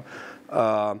 you know.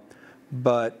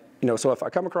 But, you know, so if I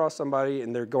come across somebody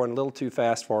and they're going a little too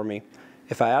fast for me,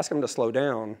 if I ask them to slow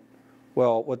down,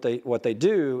 well, what they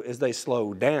do is they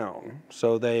slow down.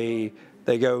 So they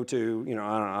go to, you know,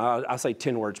 I don't know, I'll say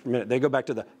 10 words per minute. They go back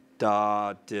to the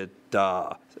da, da,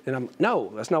 da. And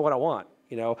no, that's not what I want.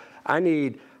 You know, I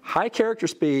need high character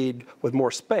speed with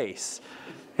more space.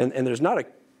 And there's not a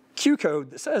Q code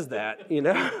that says that, you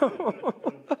know.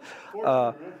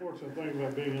 Unfortunate thing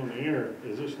about being on the air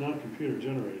is it's not computer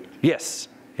generated. Yes,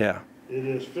 yeah. It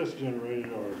is fist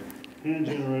generated or hand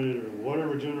generated or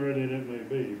whatever generated it may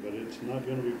be, but it's not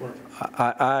going to be perfect.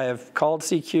 I have called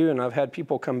CQ and I've had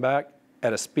people come back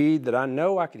at a speed that I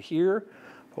know I could hear.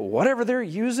 Whatever they're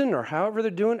using or however they're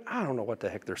doing, I don't know what the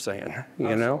heck they're saying,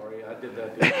 you know? Sorry, I did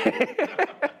that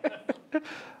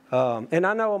too. And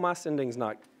I know my sending's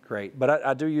not great, but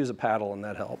I do use a paddle and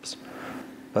that helps.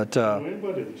 But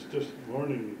Anybody that's just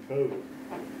learning the code,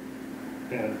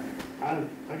 and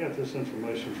I got this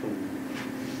information from,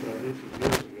 this was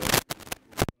years ago,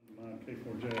 my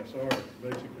K4JSR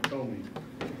basically told me,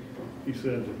 he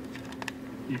said that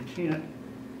you can't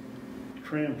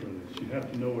cram for this, you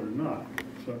have to know it or not.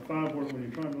 So when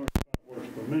you're trying to learn 5 words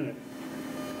per minute,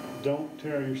 don't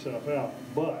tear yourself out,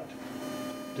 but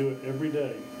do it every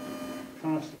day,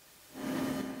 constantly.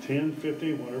 10,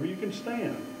 15, whatever you can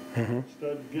stand.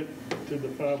 Get to the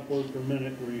 5 words per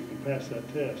minute where you can pass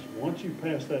that test. Once you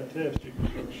pass that test, you can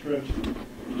start stretching.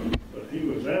 But he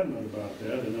was adamant about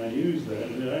that, and I used that,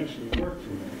 and it actually worked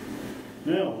for me.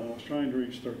 Now, when I was trying to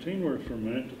reach 13 words per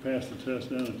minute to pass the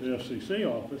test down at the FCC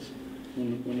office,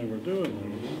 when they were doing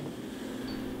those,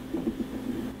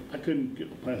 I couldn't get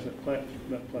past that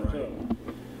plateau.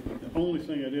 The only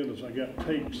thing I did was I got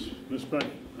tapes. This back,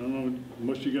 I don't know,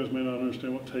 most of you guys may not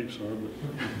understand what tapes are,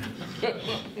 but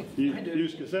you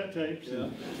use cassette tapes. Yeah.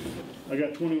 I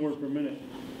got 20 words per minute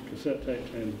cassette tapes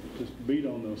and just beat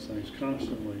on those things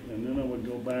constantly. And then I would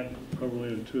go back probably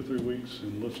in 2 or 3 weeks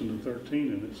and listen to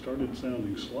 13, and it started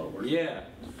sounding slower. Yeah.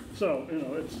 So, you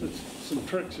know, it's some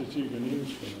tricks that you can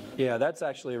use for that. Yeah, that's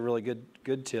actually a really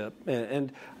good tip.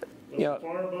 And you know,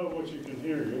 far above what you can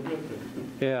hear, you'll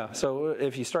get there. yeah, so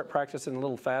if you start practicing a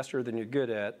little faster than you're good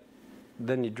at,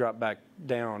 then you drop back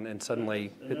down and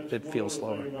suddenly it feels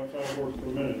slower. About 5 words per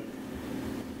minute.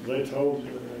 They told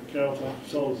you, Cal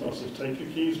told us, take your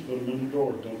keys, put them in the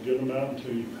drawer. Don't get them out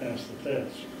until you pass the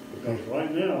test. Because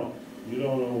right now, you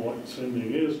don't know what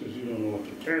sending is because you don't know what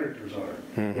the characters are.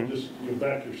 Mm-hmm. Just you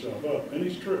back yourself up. And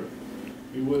he's true.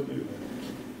 He would do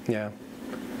that. Yeah.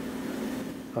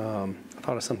 I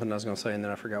thought of something I was going to say and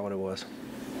then I forgot what it was.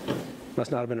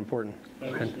 Must not have been important.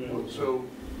 That was good. So,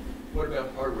 what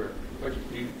about hardware? What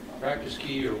do you practice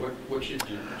key, or what should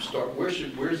you start?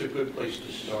 Where's a good place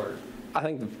to start? I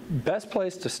think the best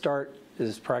place to start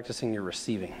is practicing your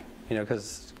receiving. You know,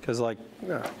 because like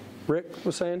Rick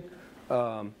was saying,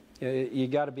 you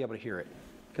got to be able to hear it.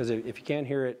 Because if you can't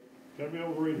hear it, Got to be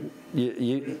able to read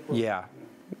it. yeah.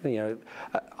 You know,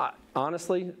 I,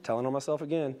 honestly, telling on myself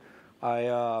again,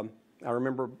 I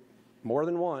remember more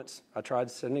than once I tried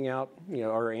sending out, you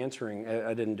know, or answering.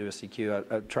 I didn't do a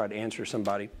CQ. I tried to answer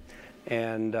somebody,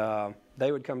 and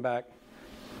they would come back,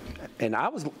 and I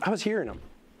was hearing them.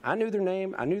 I knew their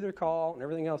name, I knew their call, and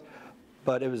everything else,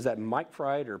 but it was that mic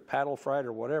fright or paddle fright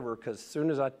or whatever. Because as soon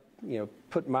as I, you know,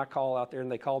 put my call out there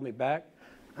and they called me back,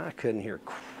 I couldn't hear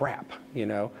crap, you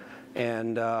know,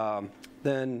 and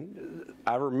then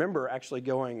I remember actually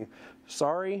going,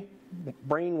 sorry,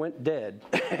 brain went dead,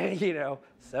 you know,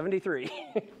 73.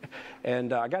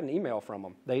 And I got an email from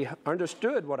them. They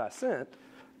understood what I sent,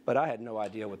 but I had no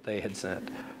idea what they had sent.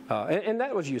 And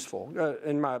that was useful.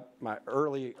 In my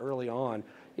early on,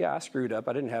 yeah, I screwed up.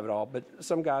 I didn't have it all. But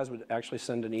some guys would actually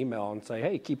send an email and say,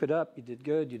 hey, keep it up. You did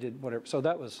good. You did whatever. So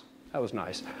that was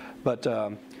nice. But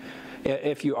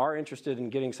if you are interested in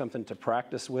getting something to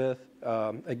practice with,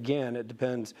 again, it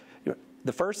depends. You know,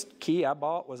 the first key I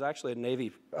bought was actually a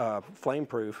Navy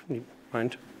flameproof. You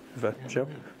mind if I show?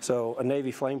 So a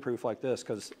Navy flameproof like this,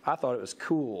 because I thought it was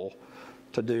cool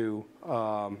to do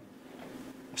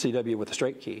CW with a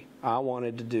straight key. I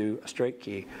wanted to do a straight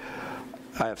key.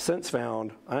 I have since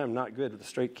found I am not good with a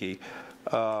straight key.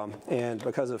 And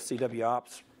because of CW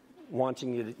Ops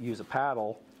wanting you to use a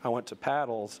paddle, I went to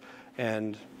paddles,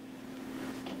 and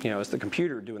you know, it's the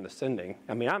computer doing the sending.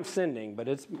 I mean, I'm sending, but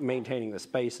it's maintaining the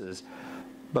spaces,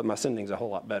 but my sending's a whole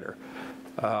lot better.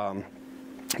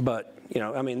 But, you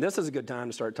know, I mean, this is a good time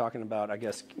to start talking about, I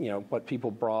guess, you know, what people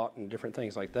brought and different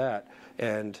things like that.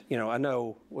 And, you know, I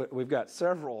know we've got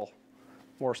several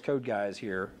Morse Code guys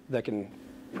here that can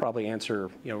probably answer,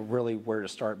 you know, really where to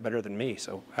start better than me.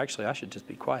 So actually, I should just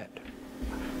be quiet.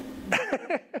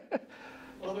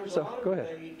 Well, there's So, a lot of go ahead.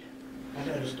 debate. I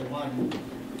noticed the one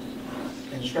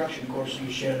instruction course you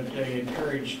showed, they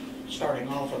encourage starting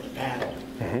off with the paddle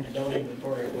and don't even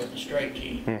worry with the straight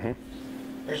key.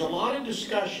 There's a lot of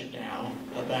discussion now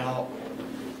about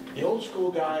the old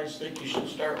school guys think you should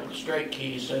start with the straight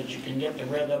key so that you can get the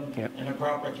rhythm and the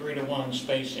proper 3-to-1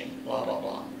 spacing, blah, blah,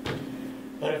 blah.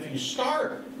 But if you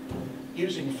start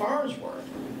using Farnsworth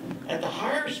at the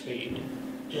higher speed,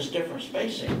 just different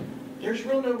spacing, there's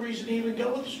really no reason to even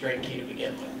go with the straight key to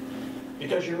begin with.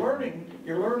 Because you're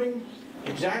learning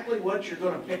exactly what you're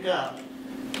going to pick up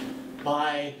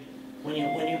by when you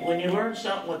learn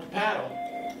something with the paddle.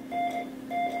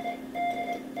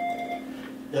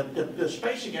 The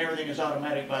spacing and everything is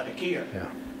automatic by the keyer. Yeah.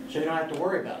 So you don't have to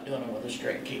worry about doing it with a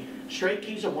straight key. Straight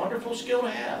key's a wonderful skill to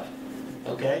have,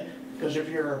 okay? Because if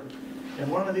you're in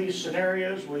one of these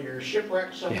scenarios where you're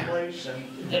shipwrecked someplace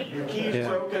and your key's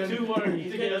broken,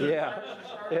 you together,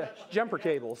 Yeah, jumper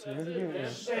cables.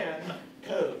 send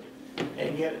code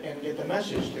and get the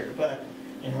message through. But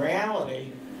in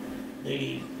reality,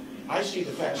 I see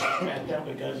the fastest path down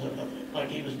because of, like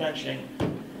he was mentioning,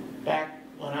 back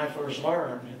when I first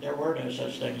learned, there were no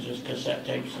such things as cassette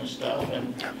tapes and stuff,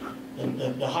 and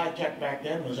the high tech back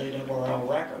then was ARRL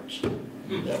records.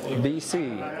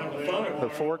 BC,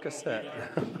 before cassette.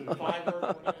 5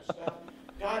 stuff.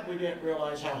 God, we didn't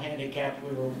realize how handicapped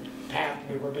we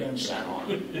were being sent on.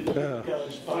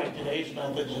 Because by today's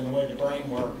methods and the way the brain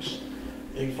works,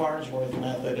 the Farnsworth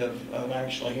method of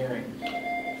actually hearing.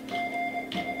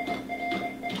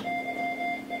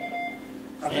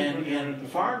 And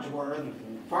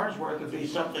Farnsworth would be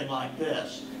something like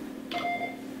this.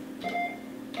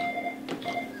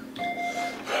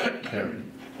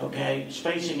 Okay,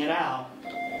 spacing it out,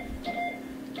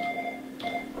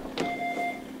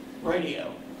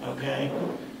 radio, okay?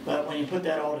 But when you put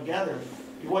that all together,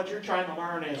 what you're trying to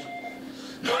learn is,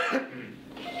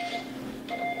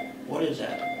 what is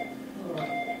that?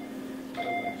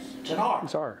 It's an R.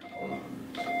 It's R.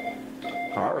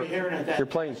 Are we hearing it that? You're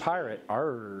playing pirate.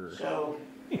 R. So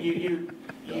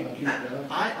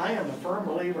I am a firm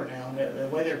believer now that the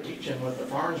way they're teaching with the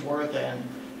Farnsworth and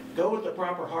go with the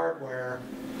proper hardware.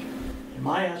 In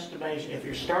my estimation, if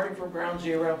you're starting from ground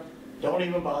zero, don't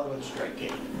even bother with a straight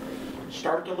key.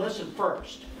 Start to listen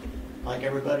first, like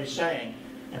everybody's saying,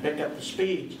 and pick up the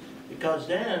speeds, because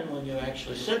then when you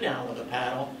actually sit down with a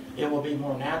paddle, it will be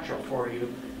more natural for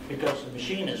you because the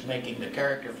machine is making the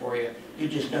character for you. You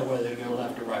just know whether to go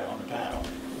left or right on the paddle.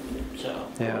 So,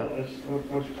 Yeah. Well, that's,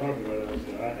 what you're talking about is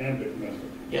the iambic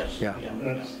method. yes. Yeah.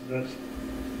 That's,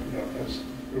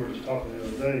 we were just talking the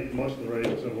other day, most of the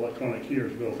radios have electronic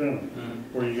keyers built in them,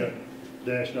 where you got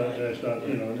dash dot,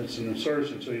 and it's an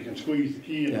insertion, so you can squeeze the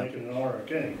key and Yeah. make it an R or a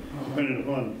K, depending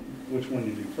upon which one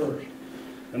you do first.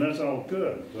 And that's all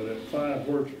good, but at 5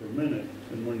 words per minute,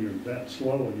 and when you're that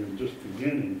slow and you're just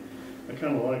beginning, I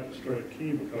kind of like the straight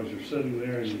key because you're sitting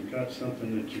there and you've got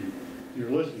something that you're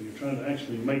listening. You're trying to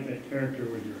actually make that character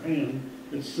with your hand.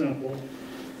 It's simple,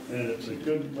 and it's a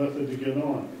good method to get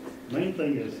on. Main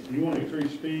thing is, you want to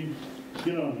increase speed,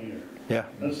 get on the air. Yeah.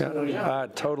 That's the way I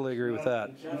totally agree with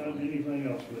that. It's not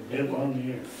anything else, but get on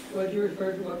the air. What did you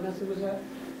refer to, what method was that?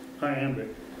 Iambic.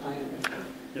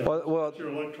 Yeah. Well, It's your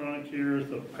electronic keyers,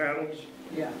 the paddles,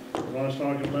 Yeah. what I was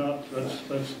talking about, that's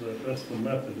the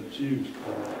method that's used.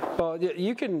 well,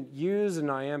 you can use an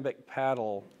iambic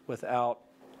paddle without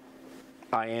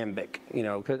iambic,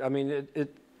 'cause, I mean,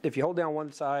 if you hold down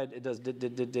one side, it does dit,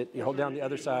 dit, dit, dit. You hold down the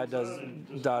other side, it does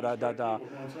da, da, da, da.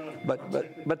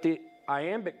 But the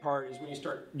iambic part is when you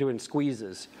start doing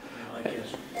squeezes. Like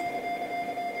this.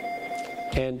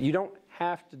 And you don't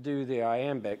have to do the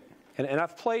iambic. And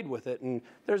I've played with it, and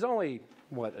there's only,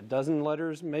 a dozen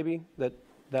letters maybe that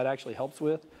actually helps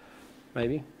with?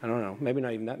 Maybe? I don't know. Maybe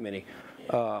not even that many.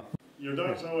 Your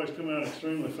dots always come out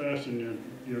extremely fast, and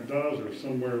your dots are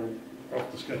somewhere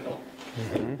off the scale.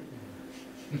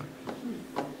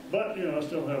 But, I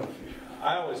still have a few.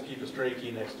 I always keep a straight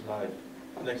key next to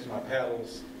my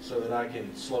paddles so that I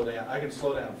can slow down. I can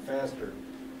slow down faster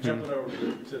jumping over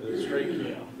to the straight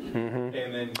key. And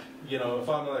then, if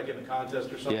I'm like in a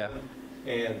contest or something,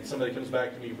 and somebody comes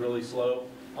back to me really slow,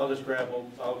 I'll just grab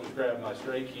my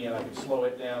straight key and I can slow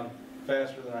it down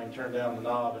faster than I can turn down the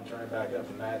knob and turn it back up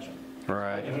and match them. I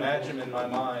Right. can match them in my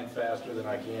mind faster than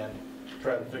I can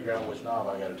try to figure out which knob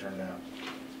I got to turn down.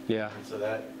 Yeah. And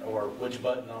so or which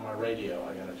button on my radio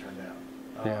I got to turn down.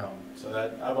 Yeah. So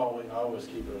that I always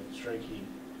keep a straight key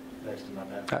next to my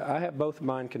pad. I have both of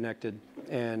mine connected,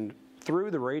 and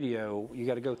through the radio, you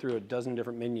got to go through a dozen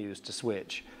different menus to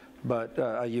switch. But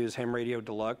I use Ham Radio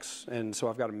Deluxe, and so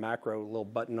I've got a macro little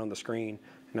button on the screen,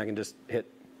 and I can just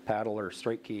hit paddle or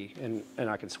straight key, and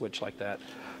I can switch like that.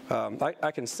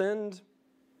 I can send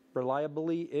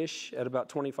reliably-ish at about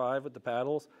 25 with the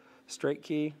paddles. Straight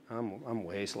key, I'm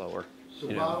way slower. So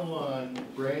bottom line,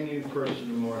 brand new person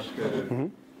to Morse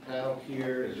Code, paddle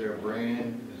here, is there a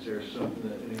brand, is there something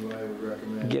that anybody would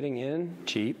recommend? Getting in,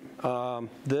 cheap.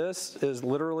 This is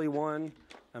literally one,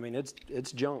 I mean,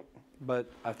 it's junk, but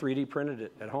I 3D printed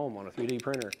it at home on a 3D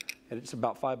printer, and it's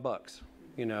about $5,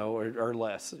 or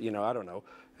less, I don't know.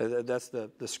 That's the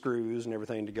screws and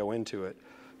everything to go into it.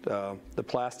 The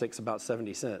plastic's about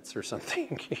 70 cents or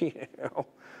something,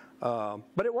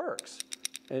 but it works.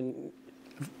 And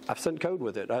I've sent code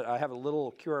with it. I have a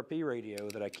little QRP radio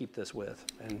that I keep this with,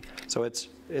 and so it's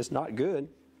not good,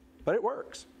 but it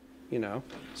works,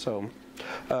 So,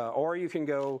 or you can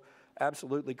go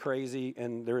absolutely crazy,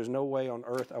 and there is no way on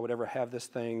earth I would ever have this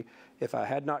thing if I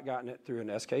had not gotten it through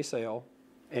an SK sale,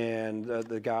 and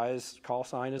the guy's call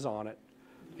sign is on it,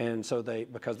 and so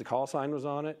because the call sign was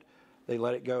on it, they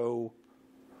let it go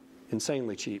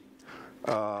insanely cheap.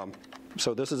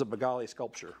 So this is a Bengali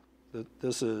sculpture.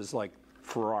 This is like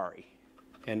Ferrari,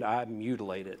 and I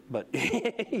mutilate it, but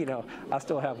I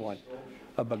still have one,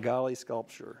 a Bengali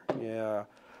sculpture. Yeah,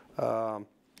 and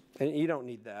you don't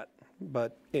need that,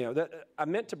 but that I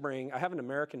meant to bring. I have an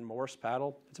American Morse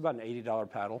paddle. It's about an $80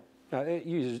 paddle.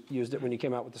 You used it when you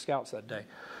came out with the Scouts that day.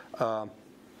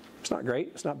 It's not great.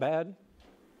 It's not bad.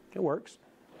 It works.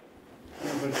 I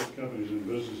don't think this company's in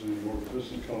business anymore, but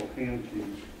this is called hand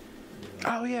keys.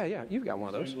 Oh yeah. You've got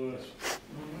one of those. St. Louis.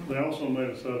 They also made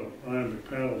a set of iambic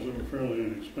paddles that were fairly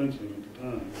inexpensive at the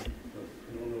time. But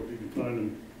I don't know if you can find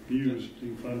them used.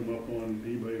 You can find them up on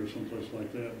eBay or someplace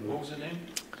like that. But What was the name?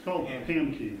 it's called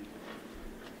hand key.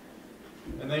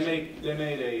 And they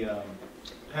made a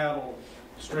paddle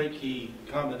straight key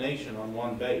combination on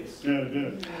one base. Yeah, it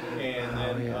did. And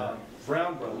then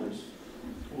Brown Brothers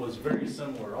was very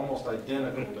similar, almost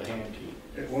identical to hand key.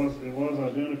 It was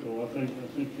identical. I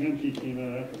think Hamkey came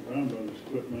out after Brown Brothers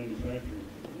quit manufacturing.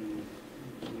 And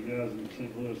the guys in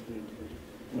St. Louis did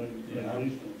made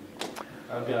these things.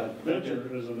 I've got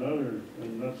Venture is another,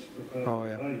 and that's the paddle I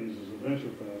use as a venture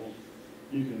paddle.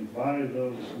 You can buy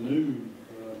those new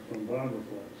from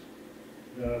Vibraflex.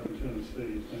 Got up in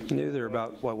Tennessee. New, they're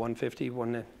about what, 150,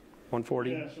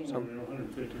 140? Yeah, somewhere around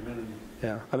 150, 100.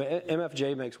 Yeah, I mean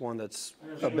MFJ makes one that's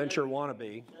a venture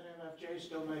wannabe. Does MFJ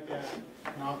still make a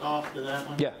knockoff to that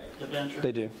one? Yeah, The Venture?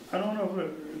 they do. I don't know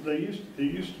if it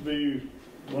used to be,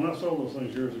 when I sold those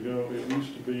things years ago, it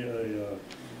used to be a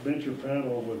venture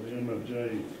paddle with the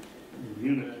MFJ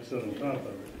unit set on top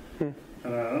of it.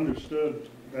 And I understood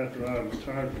after I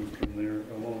retired from there,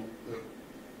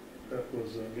 that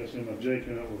was, I guess MFJ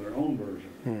came out with their own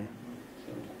version.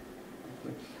 So,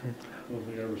 I don't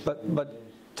think I ever saw But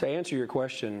to answer your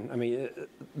question, I mean,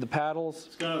 the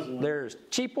paddles, Sky's the limit. there's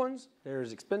cheap ones,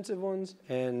 there's expensive ones,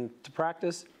 and to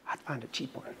practice, I'd find a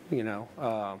cheap one, you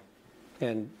know,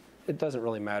 and it doesn't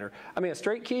really matter. I mean, a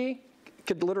straight key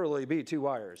could literally be 2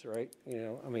 wires, right? You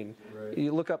know, I mean,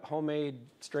 you look up homemade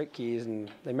straight keys,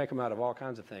 and they make them out of all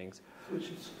kinds of things.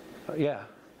 Yeah.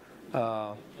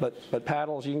 But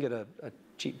paddles, you can get a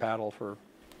cheap paddle for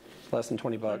less than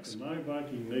 $20. The Night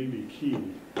Viking Navy key,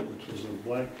 which is a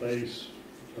black base,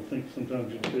 I think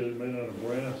sometimes you get it made out of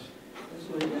brass. That's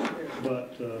what you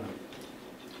got there.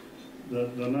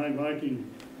 But the Night Viking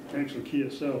actual key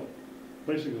itself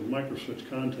basically was micro switch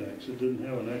contacts. It didn't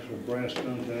have an actual brass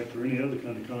contact or any other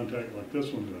kind of contact like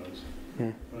this one does.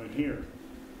 Right here.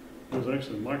 It was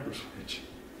actually a micro switch.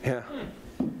 Yeah.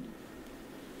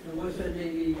 And what's that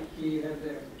Navy key you have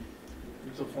there?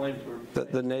 It's a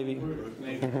flamethrower. The Navy.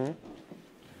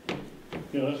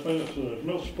 Yeah, that's fast.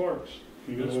 No sparks.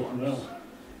 You get away from that one.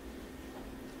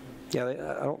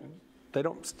 Yeah, they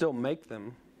don't still make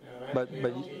them, but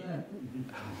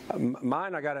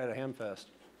mine I got at a Hamfest.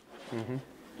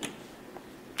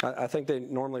 I think they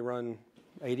normally run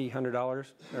 $80, $100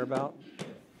 thereabout.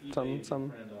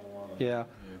 Some. Yeah.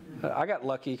 I got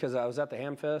lucky because I was at the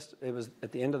Hamfest. It was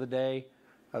at the end of the day.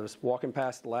 I was walking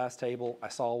past the last table. I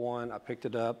saw one. I picked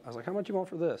it up. I was like, "How much you want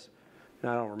for this?"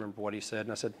 And I don't remember what he said.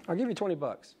 And I said, "I'll give you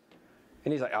 $20."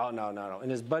 And he's like, "Oh, no, no, no."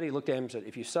 And his buddy looked at him and said,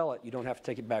 "If you sell it, you don't have to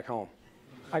take it back home."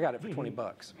 I got it for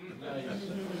 $20.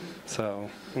 So.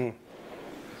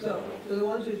 So, for the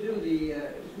ones who do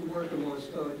who work in Morse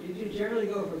code, did you generally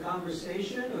go for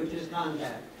conversation or just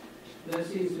contact? That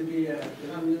seems to be,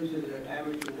 I'm new to the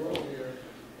amateur world here.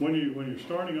 When you're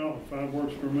starting off at 5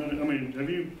 words per minute, I mean, have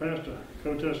you passed a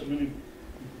code test many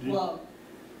Well,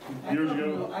 years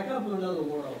ago? I come from another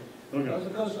world. Okay. I was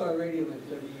a Coast Guard radioman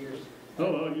 30 years.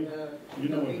 Oh, well, you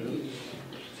know what it 18, is.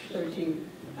 13,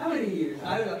 how many years?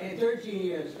 I don't know, 13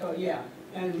 years, oh yeah.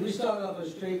 And we started off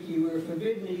with straight key. We were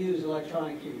forbidden to use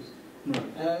electronic keys. Right.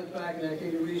 And I look back, and I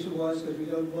think the reason was because we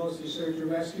go mostly search and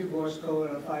rescue, Morse code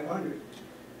on 500.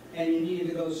 And you needed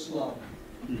to go slow.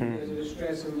 Because of the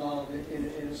stress involved in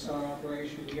a SAR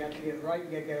operation. You have to get it right,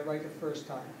 you got to get it right the first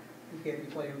time. You can't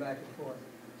be playing back and forth.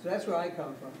 So that's where I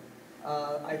come from.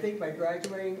 I think by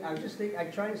graduating, I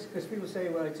try to, because people say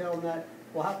when I tell them that,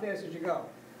 well, how fast did you go?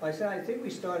 I said, I think we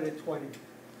started at 20.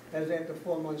 That was after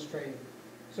 4 months training.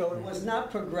 So it was not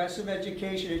progressive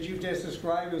education as you've just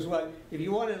described. It was what, if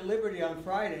you wanted liberty on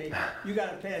Friday, you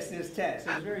got to pass this test.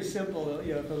 It was very simple,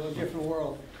 you know, from a different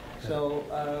world. So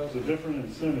It's a different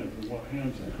incentive than what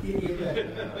Ham's at.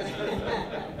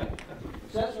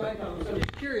 So that's where I come from. So I'm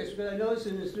just curious, because I noticed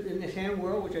in this ham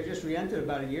world, which I just re-entered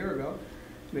about a year ago,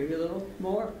 maybe a little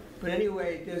more, but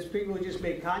anyway, there's people who just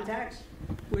make contacts,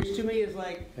 which to me is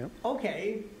like,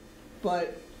 okay,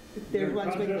 but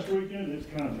everyone's Contest weekend, it's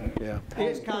contact. Yeah.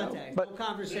 It's contact, no But-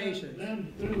 conversations.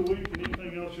 Then through the week,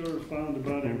 anything else you'll find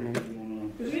about everything going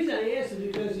on. The reason I ask is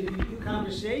because if you do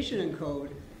conversation in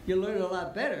code, you learn it a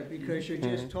lot better because you're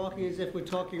just talking as if we're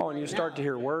talking Oh, and you right start now. to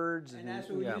hear words. And that's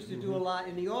what we yeah. used to do a lot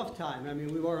in the off time. I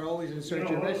mean, we weren't always in search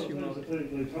You know, and one of rescue the mode. things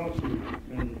that they taught you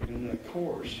in that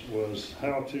course was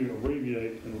how to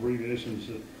abbreviate and abbreviations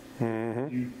that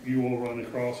you will run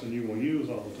across and you will use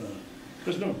all the time.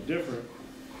 It's no different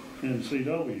in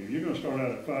CW. You're going to start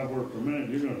out at 5 words per minute.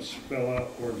 You're going to spell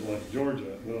out words like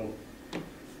Georgia. Well, a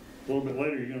little bit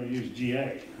later, you're going to use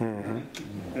GA.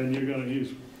 And you're going to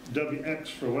use WX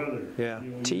for weather. Yeah.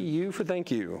 You'll use TU for thank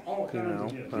you. all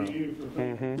kinds of, TU for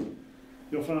things.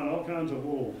 You'll find all kinds of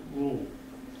little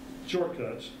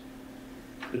shortcuts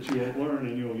that you'll learn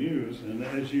and you'll use, and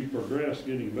as you progress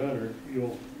getting better,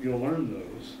 you'll learn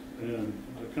those, and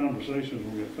the conversations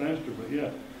will get faster. But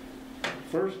yeah,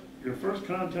 your first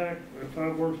contact at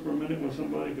 5 words per minute with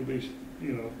somebody could be,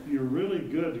 you know, you're really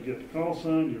good to get the call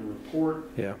sign, your report,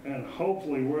 and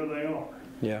hopefully where they are.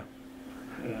 Yeah.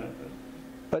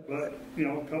 But you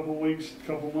know, a couple weeks,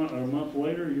 couple months, or a month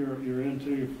later, you're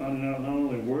into finding out not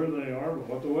only where they are, but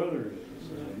what the weather is.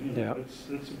 You know,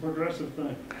 it's a progressive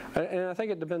thing. And I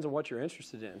think it depends on what you're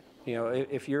interested in. You know,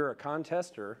 if you're a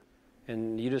contester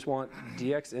and you just want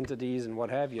DX entities and what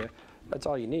have you, that's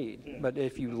all you need. Yeah. But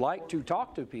if you like to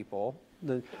talk to people,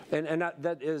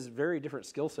 that is very different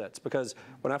skill sets, because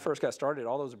when I first got started,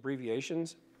 all those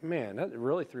abbreviations, man, that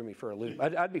really threw me for a loop.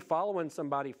 I'd be following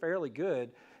somebody fairly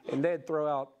good, and they'd throw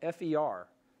out FER.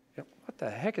 You know, what the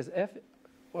heck is F?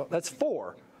 Well, that's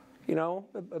 4. You know,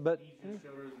 but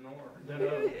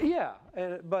yeah,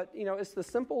 but you know, it's the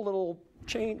simple little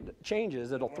changes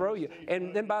that'll throw you,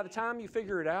 and then by the time you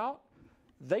figure it out,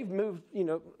 they've moved, you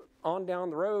know, on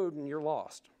down the road, and you're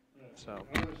lost. So.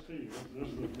 RST, this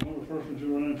is one of the first ones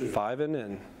you run into.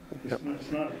 5NN.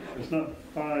 It's not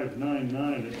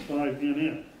 599. It's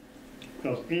 5NN,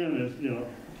 because N is, you know,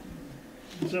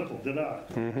 simple. Did I?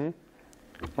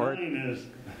 Mm-hmm. Or 9 is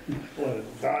what?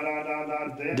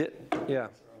 Did. Yeah.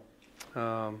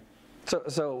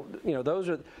 So you know, those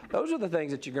are the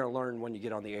things that you're going to learn when you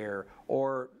get on the air,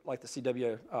 or like the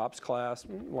CW Ops class,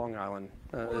 Long Island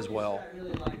as well. I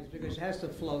really like it because it has to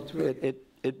flow through.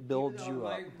 It builds you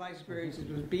up. My experience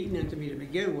was beaten into me to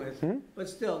begin with, but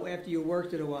still, after you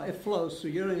worked it a while, it flows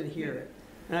through. You don't even hear it.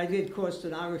 And I did course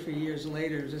stenography years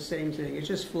later. It's the same thing. It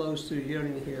just flows through. You don't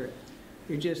even hear it.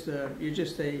 You're just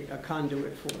a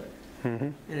conduit for it.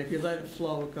 And if you let it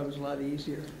flow, it comes a lot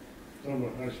easier. Some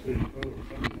of the high-speed code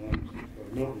sometimes,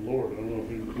 Milton Lord, I don't know if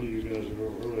any of you guys have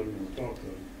ever heard of him or talked to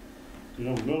him. You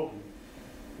know,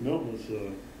 Milton was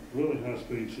a really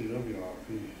high-speed CW op.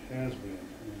 He has been.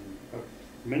 And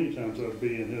many times I'd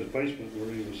be in his basement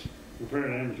where he was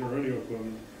repairing amateur radio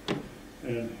equipment,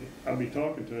 and I'd be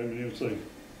talking to him, and he would say,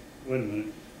 wait a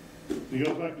minute. He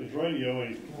goes back to his radio,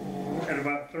 and he's at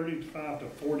about 35 to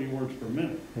 40 words per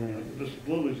minute. Just as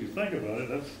little as you think about it,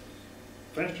 that's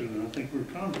faster than I think we're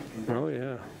conversing. Oh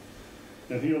yeah.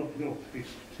 And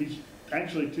he's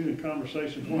actually too in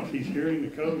conversations once he's hearing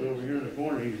the code over here in the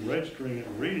corner, he's registering it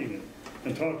and reading it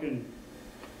and talking.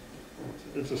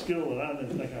 It's a skill that I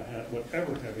didn't think I would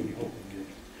ever have any hope of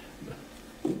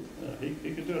getting.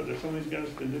 He could do it. There's some of these guys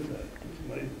that can do that. It's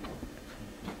amazing.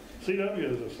 CW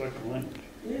is a second language.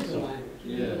 It is a language.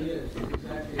 Yeah. It is.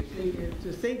 Exactly.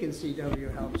 To think in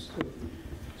CW helps too.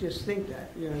 Just think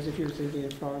that, you know, as if you're thinking a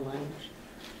foreign language.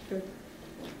 Good.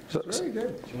 Very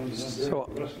good. So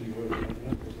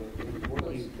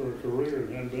working for a career and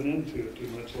hadn't been into it too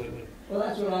much lately. Well,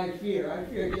 that's what I fear. I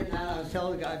fear getting out. I was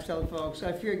telling folks,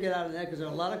 I fear getting out of that because there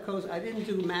are a lot of codes. I didn't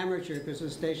do amateur because the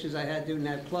stations I had didn't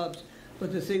have clubs.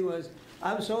 But the thing was,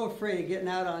 I was so afraid of getting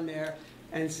out on there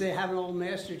and have an old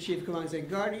master chief come on and say,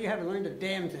 Gardner, you haven't learned a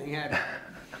damn thing, have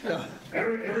you? So.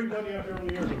 Everybody out there on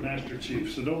the air is a master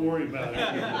chief, so don't worry about it.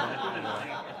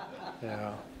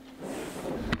 Yeah.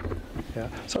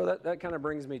 So that kind of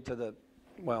brings me to the,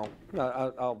 well,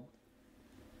 I'll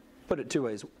put it 2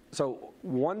 ways. So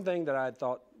one thing that I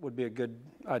thought would be a good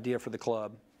idea for the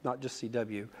club, not just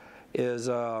CW, is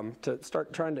to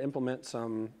start trying to implement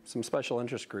some special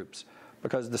interest groups,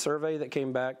 because the survey that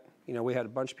came back, you know, we had a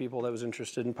bunch of people that was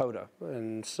interested in POTA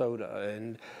and SOTA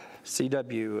and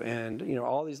CW and, you know,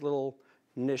 all these little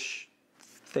niche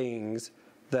things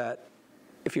that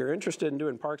if you're interested in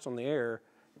doing parks on the air,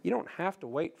 you don't have to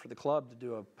wait for the club to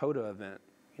do a POTA event.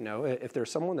 You know, if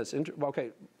there's someone that's interested, okay,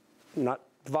 not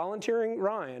volunteering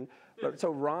Ryan, but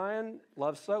so Ryan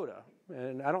loves SOTA,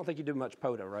 and I don't think you do much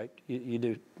POTA, right? You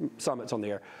do summits on the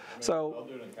air. So I'll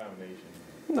do it in combination.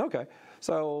 Okay,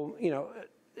 so, you know,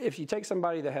 if you take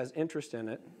somebody that has interest in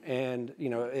it and, you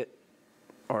know,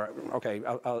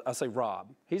 I'll say Rob.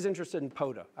 He's interested in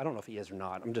POTA. I don't know if he is or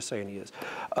not. I'm just saying he is.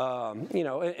 You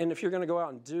know, and if you're going to go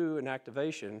out and do an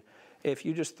activation, if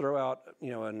you just throw out,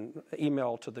 you know, an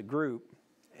email to the group,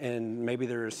 and maybe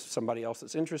there's somebody else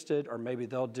that's interested, or maybe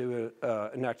they'll do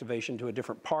an activation to a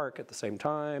different park at the same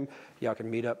time. Y'all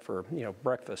can meet up for, you know,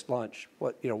 breakfast, lunch,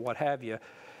 what have you,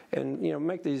 and, you know,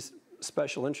 make these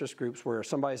special interest groups where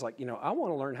somebody's like, you know, I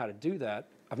want to learn how to do that.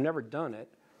 I've never done it.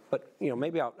 But, you know,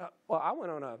 maybe I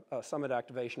went on a summit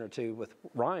activation or 2 with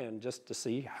Ryan just to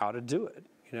see how to do it,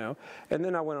 you know. And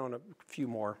then I went on a few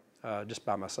more just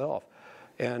by myself.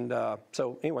 And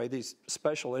so anyway, these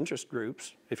special interest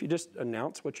groups, if you just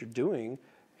announce what you're doing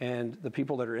and the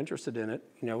people that are interested in it,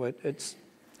 you know, it's,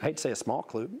 I hate to say a small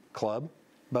club,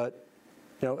 but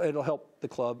it'll help the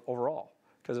club overall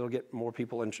because it'll get more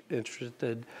people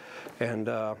interested and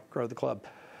grow the club.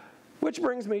 Which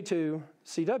brings me to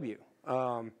CW.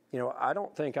 I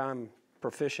don't think I'm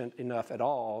proficient enough at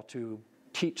all to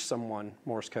teach someone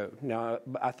Morse code. Now,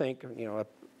 I think, I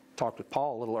talked with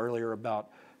Paul a little earlier about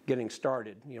getting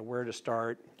started, where to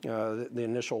start, the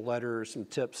initial letters, some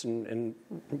tips and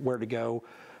where to go,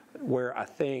 where I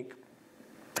think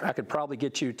I could probably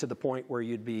get you to the point where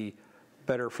you'd be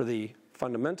better for the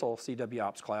fundamental CW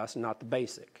Ops class and not the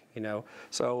basic,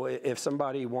 So if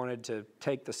somebody wanted to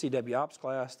take the CW Ops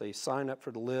class, they sign up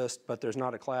for the list, but there's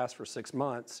not a class for 6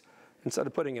 months, instead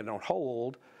of putting it on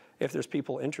hold, if there's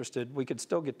people interested, we could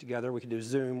still get together, we could do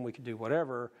Zoom, we could do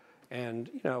whatever, and,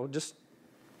 just,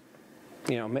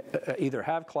 either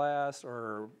have class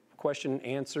or question,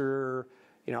 answer,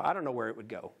 I don't know where it would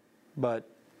go, but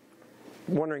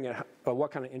wondering what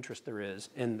kind of interest there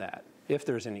is in that, if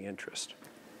there's any interest.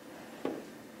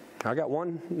 I got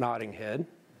one nodding head.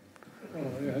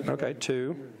 Okay,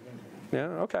 2. Yeah,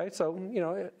 okay, so,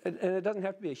 and it doesn't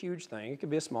have to be a huge thing. It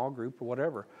could be a small group or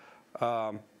whatever.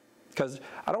 Because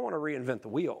I don't want to reinvent the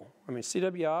wheel. I mean,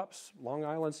 CW Ops, Long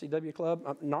Island CW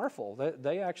Club, NARFL,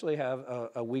 they actually have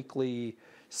a weekly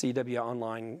CW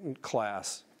online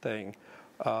class thing.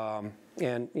 So I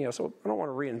don't want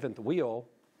to reinvent the wheel,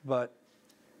 but,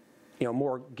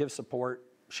 more give support,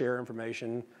 share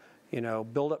information,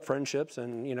 build up friendships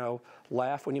and,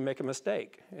 laugh when you make a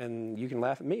mistake. And you can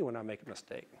laugh at me when I make a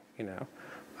mistake,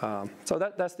 So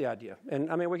that's the idea.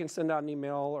 And, we can send out an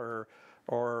email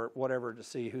or whatever to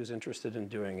see who's interested in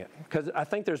doing it. Because I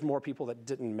think there's more people that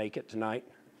didn't make it tonight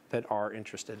that are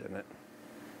interested in it.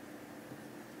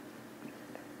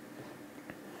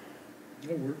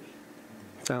 That works.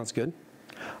 Sounds good.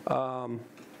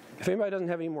 If anybody doesn't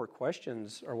have any more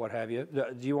questions or what have you,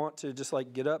 do you want to just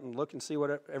get up and look and see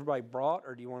what everybody brought,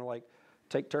 or do you want to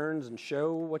take turns and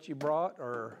show what you brought,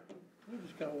 or? We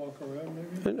just got to walk around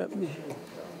maybe.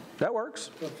 That works.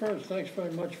 But first, thanks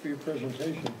very much for your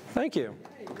presentation. Thank you.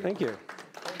 Thank you.